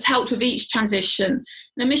 has helped with each transition.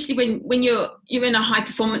 And initially when you're in a high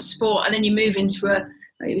performance sport and then you move into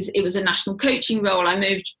it was a national coaching role, I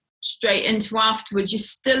moved straight into afterwards, you're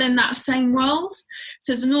still in that same world.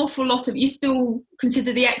 So there's an awful lot of, you still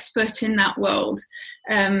consider the expert in that world.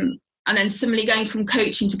 And then similarly going from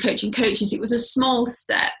coaching to coaching coaches, it was a small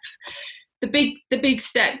step. The big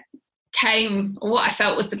step came, or what I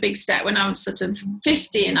felt was the big step, when I was sort of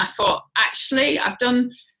 50, and I thought, actually, I've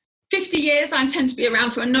done 50 years, I intend to be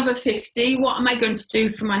around for another 50. What am I going to do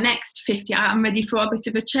for my next 50? I'm ready for a bit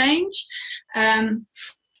of a change. And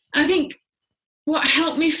I think what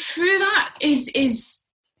helped me through that is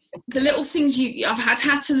the little things I've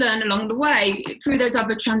had to learn along the way through those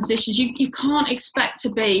other transitions. You can't expect to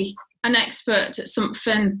be an expert at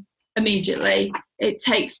something immediately. It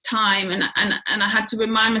takes time, and I had to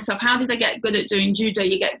remind myself, how did I get good at doing judo?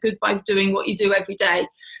 You get good by doing what you do every day.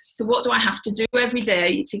 So what do I have to do every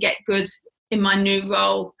day to get good in my new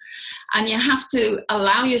role? And you have to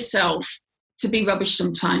allow yourself to be rubbish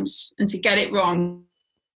sometimes and to get it wrong.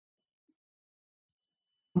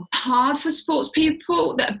 Hard for sports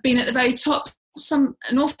people that have been at the very top. An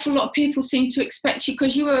awful lot of people seem to expect you,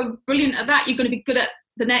 because you are brilliant at that, you're going to be good at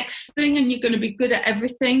the next thing, and you're going to be good at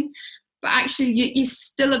everything. But actually, you're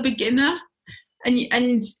still a beginner, and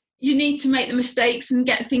you need to make the mistakes and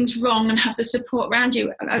get things wrong and have the support around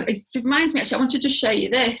you. It reminds me, actually, I wanted to show you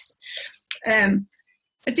this. I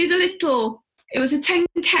did it was a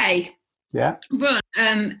 10K. Yeah. Run,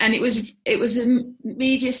 and it was a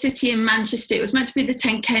media city in Manchester. It was meant to be the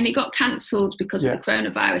 10K, and it got cancelled because of the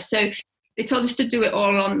coronavirus. So they told us to do it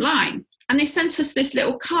all online, and they sent us this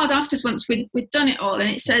little card afterwards once we'd done it all, and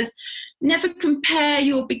it says, "Never compare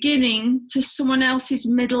your beginning to someone else's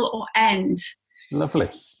middle or end." Lovely.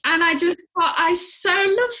 And I just thought, I so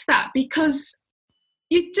love that, because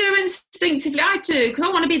you do instinctively, I do, because I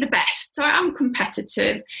want to be the best. So I'm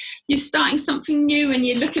competitive. You're starting something new, and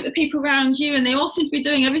you look at the people around you, and they all seem to be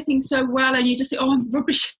doing everything so well, and you just think, oh, I'm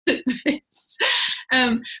rubbish at this.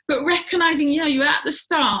 But recognising, you're at the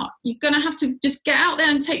start, you're going to have to just get out there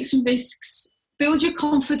and take some risks, build your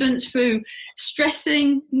confidence through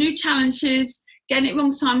stressing, new challenges, getting it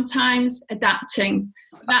wrong sometimes, adapting.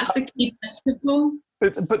 That's the key principle.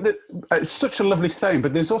 But it's such a lovely saying,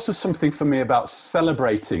 but there's also something for me about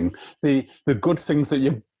celebrating the good things that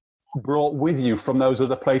you've brought with you from those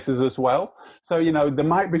other places as well. So, you know, there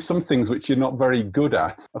might be some things which you're not very good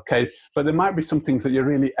at, okay, but there might be some things that you're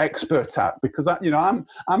really expert at, because you know,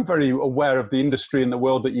 I'm very aware of the industry and the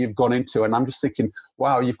world that you've gone into, and I'm just thinking,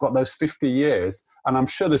 wow, you've got those 50 years, and I'm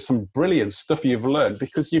sure there's some brilliant stuff you've learned,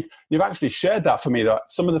 because you've actually shared that for me, that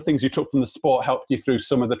some of the things you took from the sport helped you through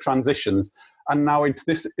some of the transitions, and now into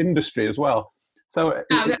this industry as well. So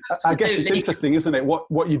I guess it's interesting, isn't it?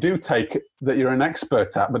 What you do take that you're an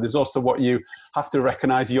expert at, but there's also what you have to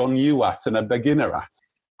recognise you're new at and a beginner at.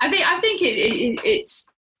 I think it's,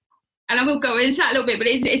 and I will go into that a little bit, but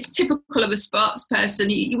it's typical of a sports person.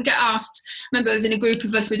 You get asked. I remember I was in a group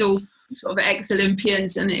of us with all sort of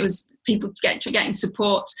ex-Olympians, and it was people getting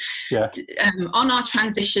support on our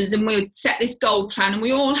transitions, and we would set this goal plan, and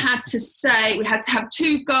we all had to say we had to have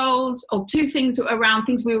 2 goals or 2 things around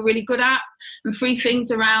things we were really good at, and 3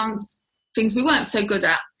 things around things we weren't so good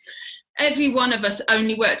at. Every one of us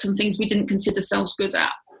only worked on things we didn't consider ourselves good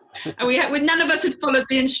at, and none of us had followed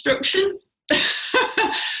the instructions.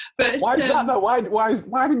 But why is that though?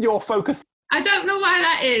 Why didn't your focus? I don't know why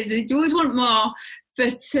that is. You always want more.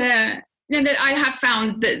 But I have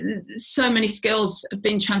found that so many skills have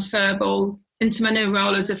been transferable into my new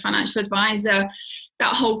role as a financial advisor.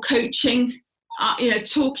 That whole coaching,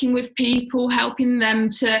 talking with people, helping them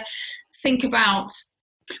to think about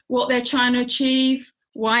what they're trying to achieve,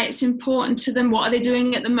 why it's important to them, what are they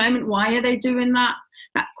doing at the moment, why are they doing that?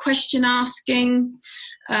 That question asking.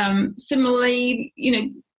 Similarly,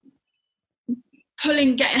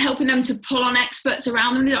 helping them to pull on experts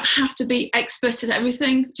around them. They don't have to be expert at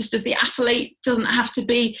everything, just as the athlete doesn't have to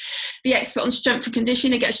be the expert on strength and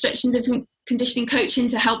conditioning. They get stretch and conditioning coaching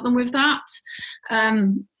to help them with that.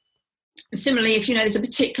 Similarly, if there's a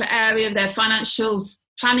particular area of their financials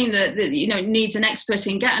planning that needs an expert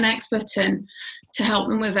in, get an expert in to help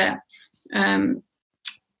them with it. And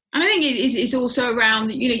I think it's also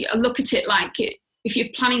around, look at it like if you're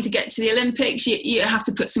planning to get to the Olympics, you have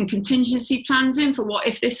to put some contingency plans in for what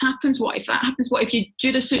if this happens, what if that happens, what if your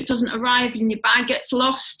judo suit doesn't arrive and your bag gets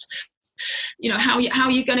lost, how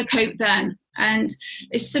are you going to cope then? And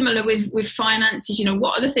it's similar with finances,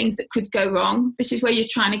 what are the things that could go wrong? This is where you're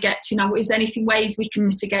trying to get to now. Is there anything ways we can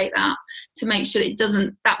mitigate that to make sure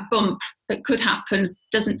that bump that could happen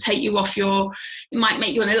doesn't take you off it might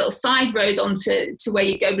make you on a little side road onto where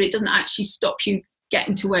you go, but it doesn't actually stop you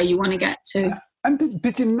getting to where you want to get to. And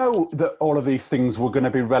did you know that all of these things were going to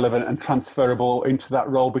be relevant and transferable into that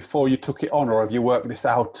role before you took it on, or have you worked this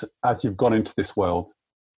out as you've gone into this world?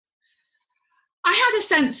 I had a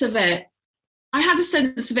sense of it.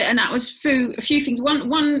 And that was through a few things.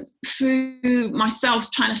 One through myself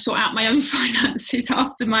trying to sort out my own finances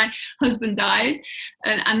after my husband died,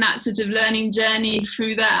 and that sort of learning journey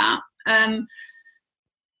through that.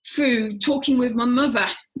 Through talking with my mother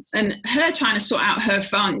and her trying to sort out her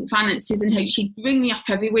finances, and she'd ring me up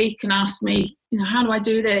every week and ask me, how do I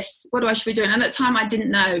do this? What do I should be doing? And at the time I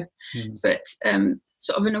didn't know, but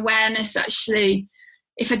sort of an awareness actually.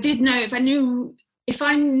 If I know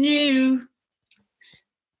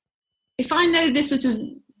this sort of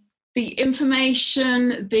the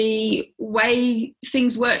information, the way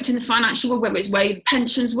things worked in the financial world, whether it's way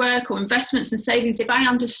pensions work or investments and savings, if I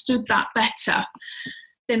understood that better,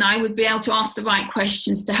 then I would be able to ask the right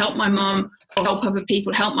questions to help my mum, help other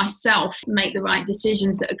people, help myself make the right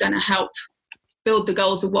decisions that are going to help build the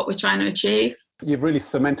goals of what we're trying to achieve. You've really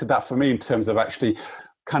cemented that for me in terms of actually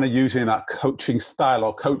kind of using that coaching style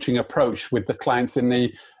or coaching approach with the clients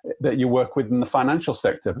that you work with in the financial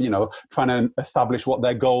sector, trying to establish what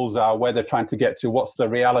their goals are, where they're trying to get to, what's the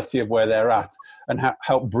reality of where they're at, and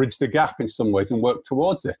help bridge the gap in some ways and work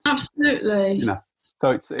towards it. Absolutely.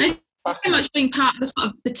 So it's very much being part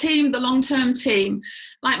of the team, the long-term team,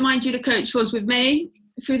 like my judo coach was with me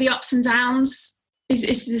through the ups and downs.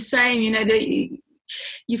 It's the same,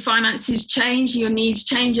 your finances change, your needs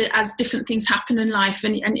change as different things happen in life,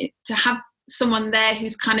 and to have someone there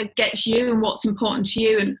who's kind of gets you and what's important to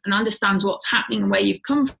you and understands what's happening and where you've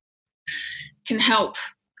come from can help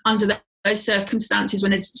under those circumstances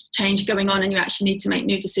when there's change going on and you actually need to make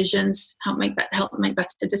new decisions, help make better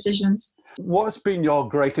decisions. What's been your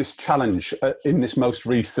greatest challenge in this most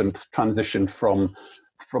recent transition from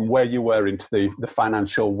where you were into the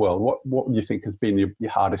financial world? What do you think has been your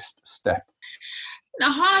hardest step? The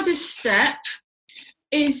hardest step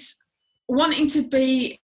is wanting to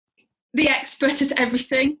be the expert at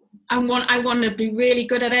everything. I want to be really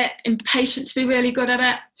good at it, impatient to be really good at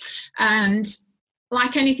it. And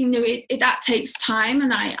like anything new, that takes time.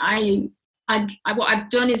 And what I've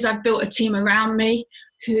done is I've built a team around me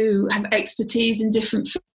who have expertise in different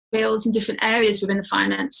fields and different areas within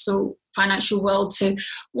the financial world to,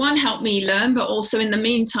 one, help me learn, but also in the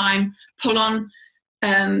meantime pull on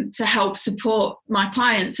to help support my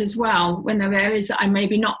clients as well when there are areas that I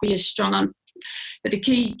maybe not be as strong on. But the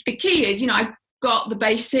key is, I've got the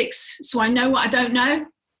basics, so I know what I don't know.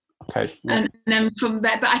 Okay. Yeah. And then from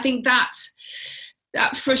there, but I think that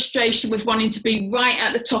frustration with wanting to be right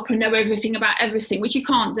at the top and know everything about everything, which you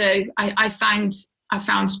can't do, I found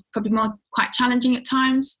probably quite challenging at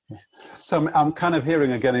times. So I'm kind of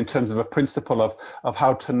hearing again in terms of a principle of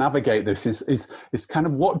how to navigate this is kind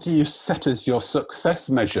of, what do you set as your success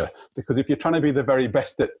measure? Because if you're trying to be the very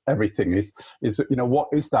best at everything is what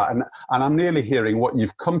is that? And I'm nearly hearing what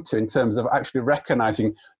you've come to in terms of actually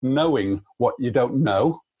recognizing, knowing what you don't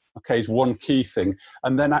know, okay, is one key thing,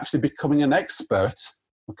 and then actually becoming an expert.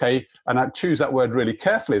 Okay, and I choose that word really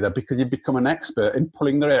carefully there, because you become an expert in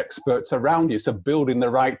pulling the experts around you. So building the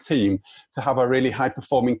right team to have a really high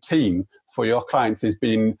performing team for your clients is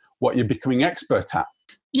being what you're becoming expert at.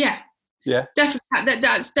 Yeah, definitely.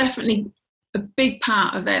 That's definitely a big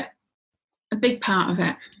part of it.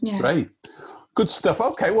 Yeah. Great, good stuff.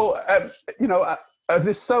 Okay, well,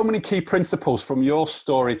 there's so many key principles from your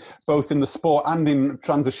story, both in the sport and in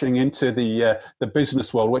transitioning into the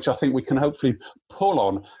business world, which I think we can hopefully pull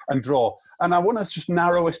on and draw. And I want to just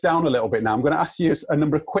narrow us down a little bit now. I'm going to ask you a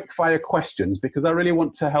number of quick fire questions, because I really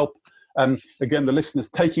want to help, again, the listeners,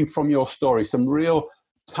 taking from your story some real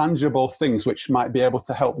tangible things which might be able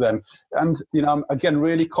to help them. And, I'm again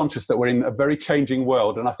really conscious that we're in a very changing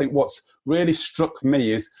world. And I think what's really struck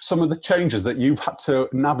me is some of the changes that you've had to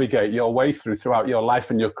navigate your way throughout your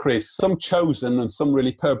life and your career, some chosen and some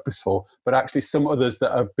really purposeful, but actually some others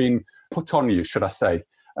that have been put on you, should I say.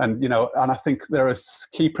 And, and I think there are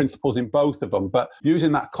key principles in both of them, but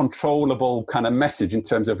using that controllable kind of message in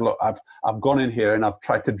terms of, look, I've gone in here and I've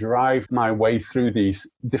tried to drive my way through these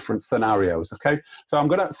different scenarios. Okay. So I'm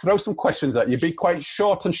going to throw some questions at you, be quite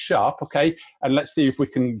short and sharp. Okay. And let's see if we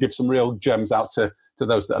can give some real gems out to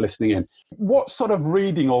those that are listening in. What sort of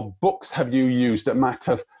reading or books have you used that might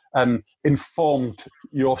have informed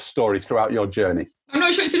your story throughout your journey? I'm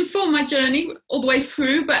not sure it's informed my journey all the way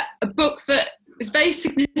through, but a book that is very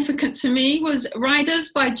significant to me was Riders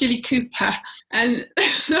by Julie Cooper. And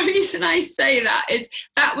the reason I say that is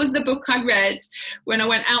that was the book I read when I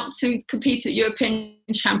went out to compete at European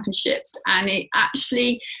Championships, and it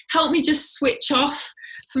actually helped me just switch off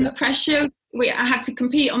from the pressure. I had to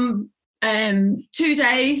compete on 2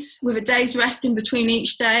 days with a day's rest in between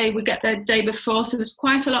each day. We get the day before, so there's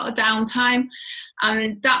quite a lot of downtime.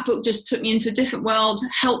 And that book just took me into a different world,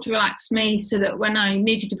 helped relax me so that when I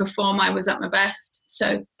needed to perform, I was at my best.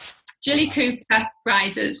 So Julie Cooper,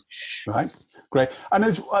 Riders. Right, great.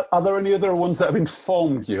 And are there any other ones that have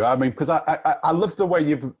informed you? I mean, because I love the way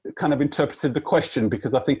you've kind of interpreted the question,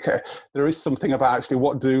 because I think there is something about actually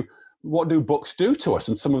what do books do to us?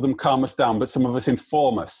 And some of them calm us down, but some of us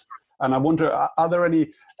inform us. And I wonder, are there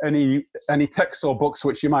any texts or books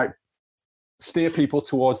which you might steer people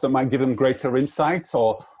towards that might give them greater insights,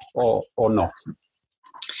 or not?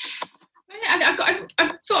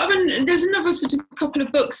 I've thought of there's another sort of couple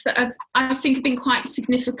of books that I think have been quite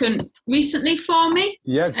significant recently for me.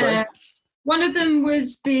 Yeah, great. One of them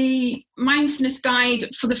was the Mindfulness Guide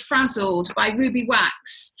for the Frazzled by Ruby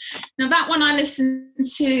Wax. Now that one I listened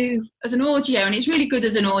to as an audio, and it's really good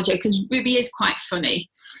as an audio because Ruby is quite funny.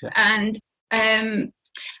 Yeah. And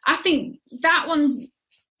I think that one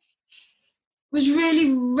was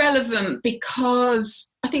really relevant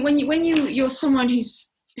because I think when you're someone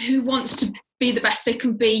who wants to be the best they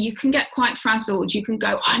can be, you can get quite frazzled. You can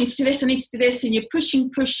go, I need to do this, and you're pushing,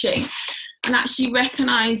 and actually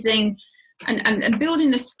recognizing and building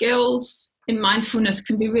the skills in mindfulness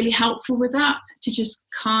can be really helpful with that, to just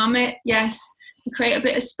calm it, yes, and create a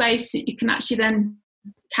bit of space that you can actually then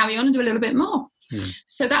carry on and do a little bit more.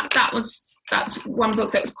 So that's one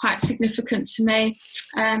book that was quite significant to me.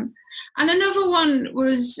 And another one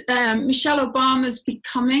was Michelle Obama's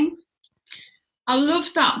Becoming. I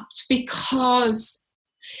love that because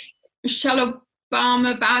Michelle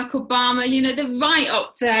Obama, Barack Obama, they're right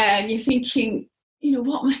up there, and you're thinking,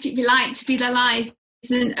 what must it be like to be their lives?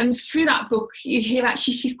 And through that book, you hear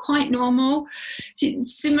actually she's quite normal.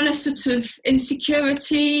 Similar sort of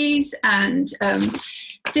insecurities and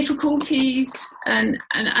difficulties, and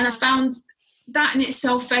I found that in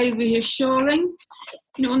itself very reassuring.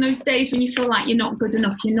 on those days when you feel like you're not good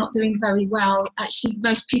enough, you're not doing very well, actually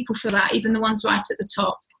most people feel that, even the ones right at the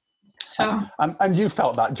top. So and you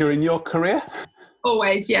felt that during your career?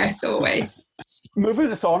 Always, yes, always.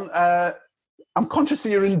 Moving us on, I'm conscious that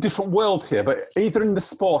you're in a different world here, but either in the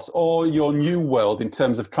sport or your new world in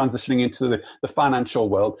terms of transitioning into the financial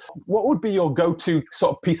world, what would be your go-to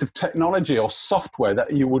sort of piece of technology or software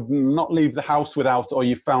that you would not leave the house without, or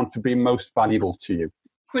you found to be most valuable to you?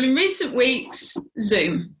 Well, in recent weeks,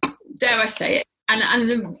 Zoom, dare I say it.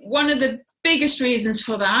 And one of the biggest reasons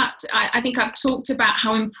for that, I think I've talked about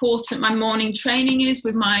how important my morning training is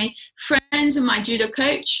with my friends and my judo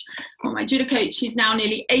coach. Well, my judo coach, he's now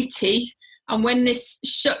nearly 80. And when this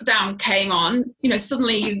shutdown came on,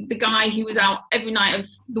 suddenly the guy who was out every night of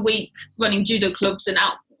the week running judo clubs and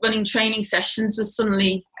out running training sessions was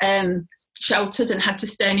suddenly sheltered and had to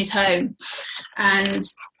stay in his home. And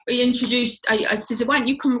he introduced, I said, why don't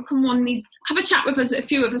you come on these, have a chat with us, a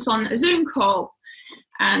few of us on a Zoom call.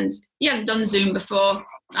 And he hadn't done Zoom before.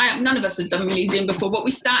 None of us had done really Zoom before, but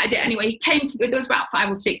we started it anyway. He came there was about 5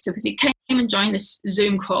 or 6 of us. He came and joined this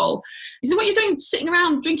Zoom call. He said, what are you doing sitting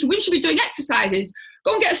around drinking? We should be doing exercises.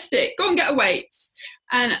 Go and get a stick, go and get a weights.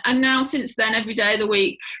 And now since then, every day of the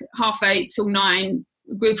week, 8:30 till 9,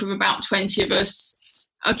 a group of about 20 of us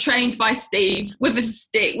are trained by Steve with a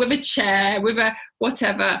stick, with a chair, with a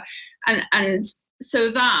whatever. And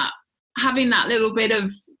so that, having that little bit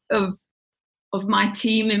of my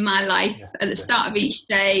team in my life at the start of each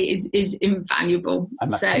day is invaluable. And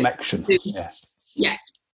that connection. Yeah. Yes.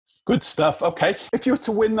 Good stuff. Okay. If you were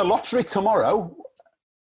to win the lottery tomorrow,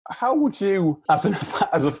 how would you, as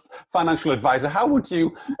a financial advisor, how would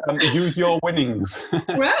you use your winnings?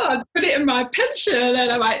 Well, I'd put it in my pension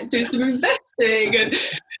and I might do some investing. And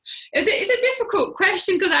it's a difficult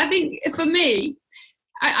question because I think for me,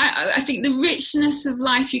 I think the richness of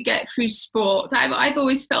life you get through sport, I've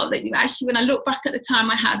always felt that actually when I look back at the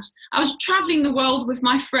time I was travelling the world with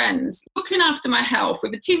my friends, looking after my health,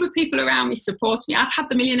 with a team of people around me supporting me. I've had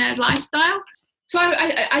the millionaire's lifestyle. So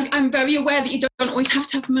I'm very aware that you don't always have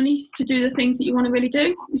to have money to do the things that you want to really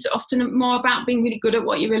do. It's often more about being really good at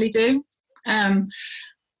what you really do.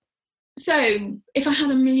 So if I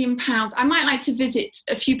had £1 million, I might like to visit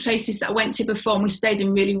a few places that I went to before and we stayed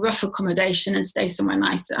in really rough accommodation and stay somewhere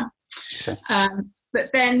nicer. Okay.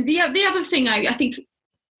 But then the other thing I think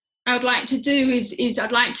I would like to do is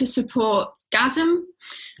I'd like to support GADM.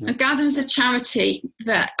 Yeah. GADM's a charity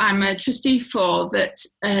that I'm a trustee for that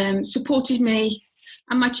supported me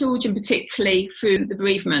and my children particularly through the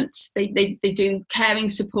bereavement. They do caring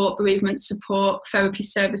support, bereavement support, therapy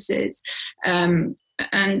services, and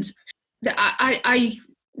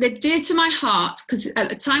they're dear to my heart because at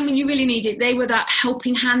the time when you really need it, they were that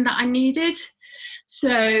helping hand that I needed.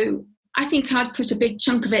 So I think I'd put a big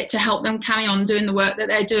chunk of it to help them carry on doing the work that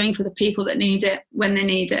they're doing for the people that need it when they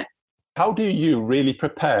need it. How do you really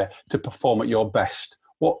prepare to perform at your best?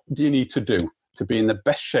 What do you need to do to be in the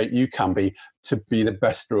best shape you can be to be the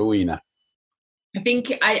best Rowena? I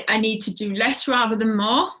think I need to do less rather than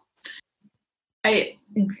more. I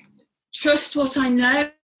trust what I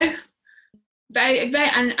know.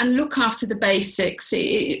 And look after the basics.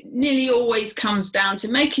 It nearly always comes down to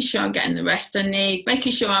making sure I'm getting the rest I need,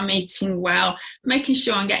 making sure I'm eating well, making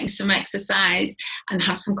sure I'm getting some exercise and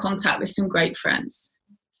have some contact with some great friends.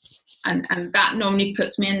 And that normally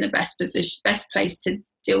puts me in the best position, best place to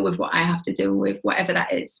deal with what I have to deal with, whatever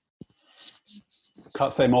that is.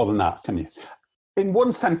 Can't say more than that, can you? In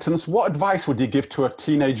one sentence, what advice would you give to a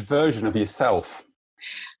teenage version of yourself?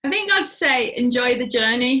 I think I'd say enjoy the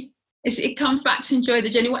journey. It comes back to enjoy the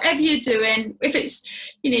journey. Whatever you're doing, if it's,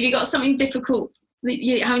 if you've got something difficult that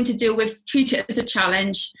you're having to deal with, treat it as a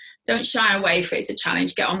challenge. Don't shy away if it's a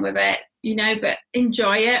challenge. Get on with it, but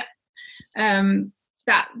enjoy it.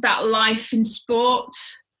 That life in sport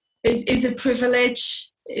is a privilege.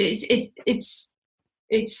 It's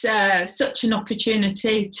such an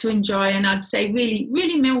opportunity to enjoy, and I'd say really,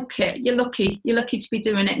 really milk it. You're lucky to be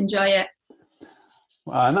doing it. Enjoy it.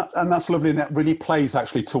 And that's lovely, and that really plays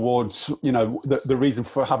actually towards the reason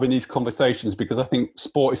for having these conversations, because I think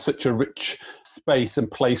sport is such a rich space and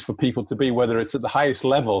place for people to be, whether it's at the highest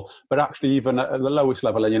level, but actually even at the lowest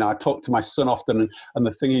level. And I talk to my son often, and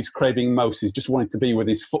the thing he's craving most is just wanting to be with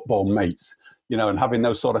his football mates, and having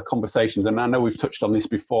those sort of conversations. And I know we've touched on this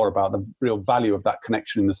before about the real value of that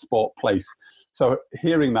connection in the sport place. So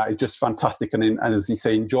hearing that is just fantastic. And as you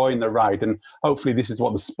say, enjoying the ride. And hopefully this is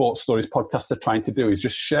what the Sports Stories podcast are trying to do, is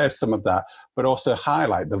just share some of that, but also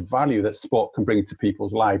highlight the value that sport can bring to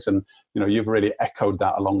people's lives. And, you've really echoed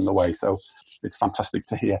that along the way. So it's fantastic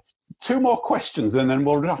to hear. two more questions and then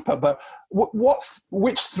we'll wrap up. But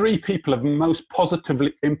which three people have most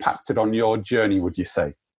positively impacted on your journey, would you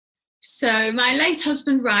say? So my late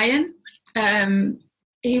husband, Ryan,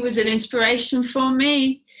 he was an inspiration for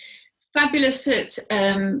me. Fabulous at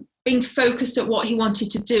being focused at what he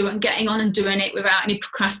wanted to do and getting on and doing it without any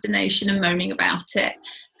procrastination and moaning about it.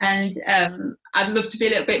 And I'd love to be a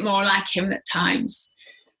little bit more like him at times.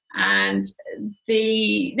 And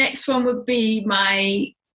the next one would be my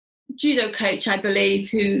judo coach, I believe,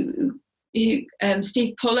 who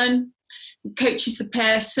Steve Pullen, who coaches the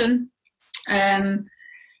person.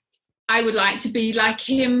 I would like to be like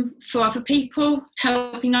him for other people,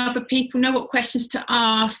 helping other people know what questions to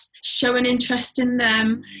ask, show an interest in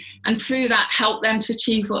them, and through that help them to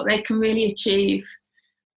achieve what they can really achieve.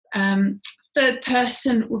 Third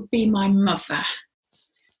person would be my mother,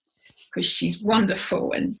 because she's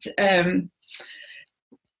wonderful and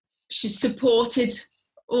she's supported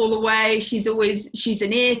all the way. She's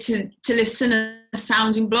an ear to listen, a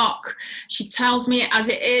sounding block. She tells me it as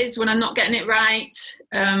it is when I'm not getting it right.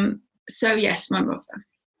 So yes, my mother.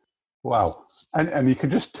 Wow. And you can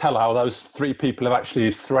just tell how those three people have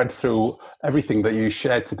actually thread through everything that you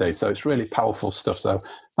shared today. So it's really powerful stuff. So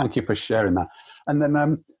thank you for sharing that. And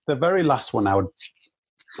then the very last one I would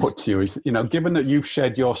put to you is, given that you've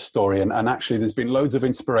shared your story and actually there's been loads of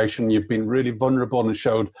inspiration, you've been really vulnerable and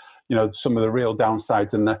showed, some of the real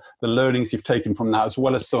downsides and the learnings you've taken from that, as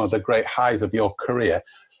well as some of the great highs of your career.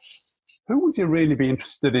 Who would you really be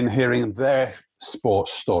interested in hearing their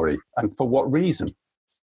sports story, and for what reason?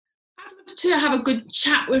 I'd love to have a good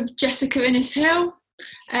chat with Jessica Innes-Hill.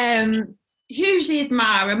 Hugely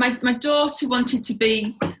admire her. My daughter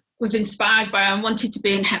was inspired by her and wanted to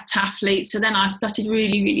be a heptathlete. So then I started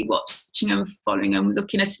really, really watching her and following her and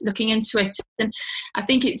looking into it. And I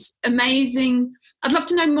think it's amazing. I'd love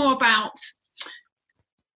to know more about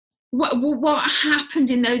what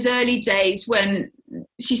happened in those early days when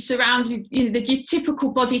she's surrounded, your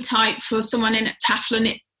typical body type for someone in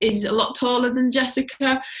heptathlon is a lot taller than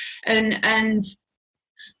Jessica, and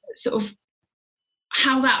sort of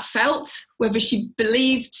how that felt, whether she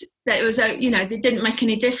believed that it was, it didn't make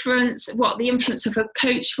any difference, what the influence of her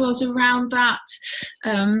coach was around that.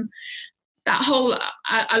 That whole,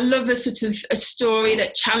 I love a sort of a story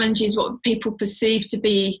that challenges what people perceive to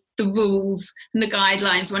be the rules and the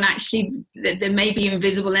guidelines when actually they may be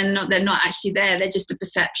invisible and they're not actually there, they're just a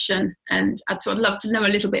perception. And I'd love to know a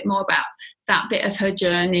little bit more about that bit of her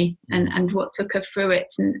journey and what took her through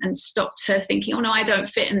it and stopped her thinking, oh no, I don't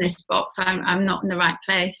fit in this box, I'm not in the right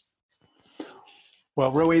place.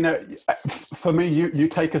 Well, Rowena, for me, you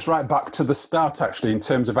take us right back to the start, actually, in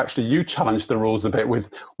terms of actually you challenged the rules a bit with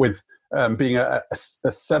being a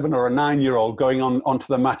 7 or a 9-year-old going onto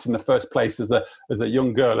the mat in the first place as a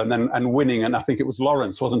young girl and winning. And I think it was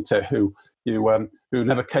Lawrence, wasn't it, who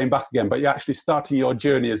never came back again. But you're actually starting your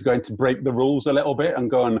journey as going to break the rules a little bit and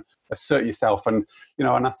go and assert yourself. And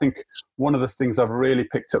and I think one of the things I've really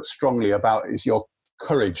picked up strongly about is your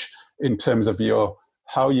courage in terms of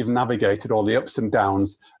how you've navigated all the ups and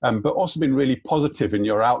downs, but also been really positive in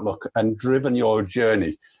your outlook and driven your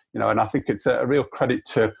journey. And I think it's a real credit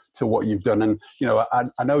to what you've done. And,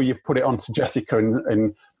 I know you've put it on to Jessica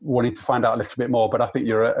in wanting to find out a little bit more, but I think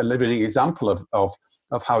you're a living example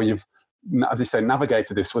of how you've, as you say,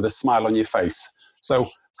 navigated this with a smile on your face. So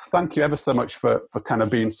thank you ever so much for kind of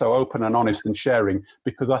being so open and honest and sharing,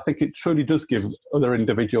 because I think it truly does give other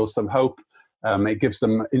individuals some hope. It gives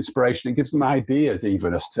them inspiration. It gives them ideas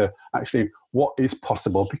even as to actually what is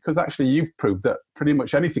possible, because actually you've proved that pretty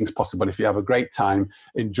much anything's possible if you have a great time,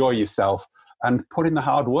 enjoy yourself and put in the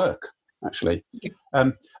hard work, actually.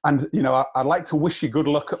 And, I'd like to wish you good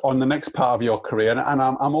luck on the next part of your career. And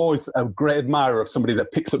I'm always a great admirer of somebody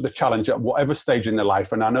that picks up the challenge at whatever stage in their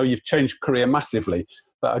life. And I know you've changed career massively,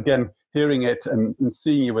 but again, hearing it and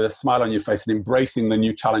seeing you with a smile on your face and embracing the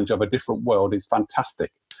new challenge of a different world is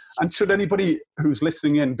fantastic. And should anybody who's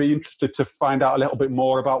listening in be interested to find out a little bit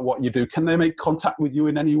more about what you do, can they make contact with you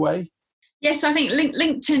in any way? Yes, I think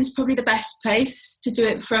LinkedIn's probably the best place to do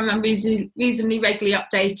it from. I'm reasonably regularly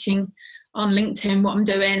updating on LinkedIn what I'm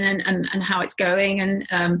doing and how it's going.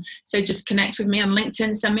 And so just connect with me on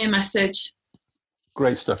LinkedIn, send me a message.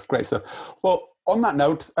 Great stuff. Well, on that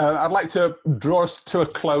note, I'd like to draw us to a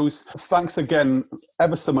close. Thanks again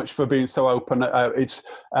ever so much for being so open. It's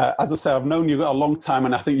as I say, I've known you a long time,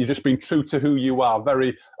 and I think you've just been true to who you are,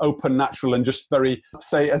 very open, natural, and just very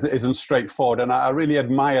say as it is and straightforward. And I really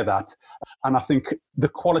admire that. And I think the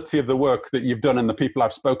quality of the work that you've done and the people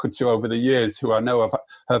I've spoken to over the years who I know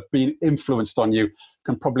have been influenced on you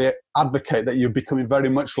can probably advocate that you're becoming very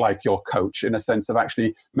much like your coach in a sense of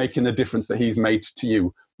actually making the difference that he's made to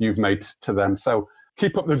you, you've made to them. So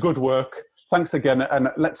keep up the good work. Thanks again. And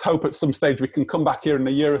let's hope at some stage we can come back here in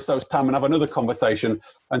a year or so's time and have another conversation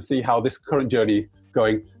and see how this current journey is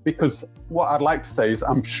going. Because what I'd like to say is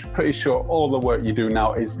I'm pretty sure all the work you do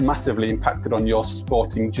now is massively impacted on your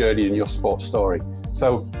sporting journey and your sports story.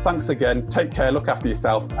 So thanks again. Take care, look after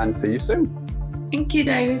yourself, and see you soon. Thank you,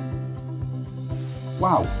 David.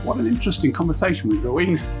 Wow, what an interesting conversation with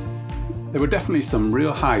Rowena. There were definitely some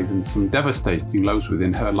real highs and some devastating lows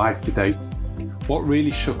within her life to date. What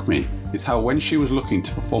really shook me is how when she was looking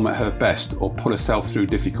to perform at her best or put herself through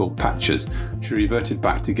difficult patches, she reverted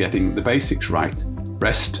back to getting the basics right: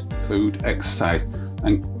 rest, food, exercise,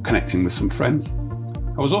 and connecting with some friends.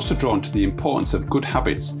 I was also drawn to the importance of good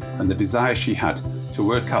habits and the desire she had to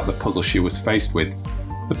work out the puzzle she was faced with.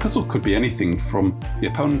 The puzzle could be anything from the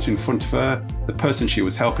opponent in front of her, the person she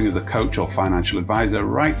was helping as a coach or financial advisor,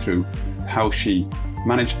 right through to how she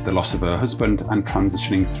managed the loss of her husband and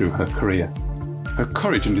transitioning through her career. Her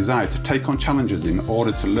courage and desire to take on challenges in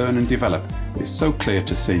order to learn and develop is so clear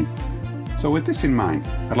to see. So with this in mind,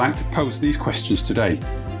 I'd like to pose these questions today.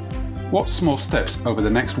 What small steps over the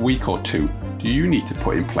next week or two do you need to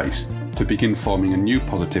put in place to begin forming a new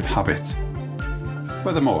positive habit?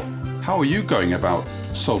 Furthermore, how are you going about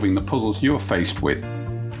solving the puzzles you're faced with?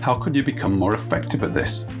 How could you become more effective at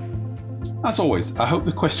this? As always, I hope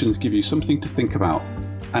the questions give you something to think about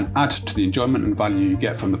and add to the enjoyment and value you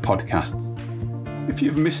get from the podcasts. If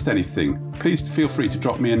you've missed anything, please feel free to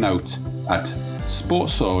drop me a note at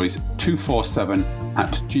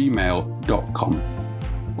sportstories247@gmail.com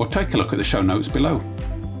or take a look at the show notes below.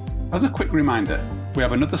 As a quick reminder, we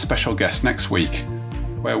have another special guest next week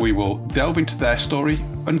where we will delve into their story,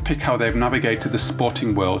 unpick how they've navigated the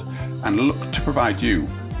sporting world, and look to provide you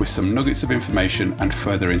with some nuggets of information and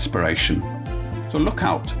further inspiration. So look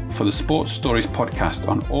out for the Sports Stories podcast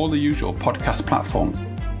on all the usual podcast platforms.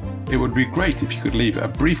 It would be great if you could leave a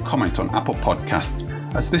brief comment on Apple Podcasts,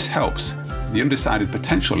 as this helps the undecided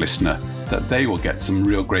potential listener that they will get some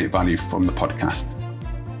real great value from the podcast.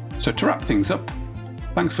 So to wrap things up,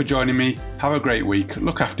 thanks for joining me. Have a great week.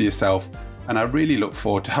 Look after yourself. And I really look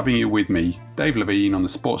forward to having you with me, Dave Levine, on the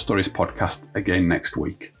Sports Stories podcast again next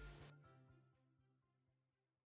week.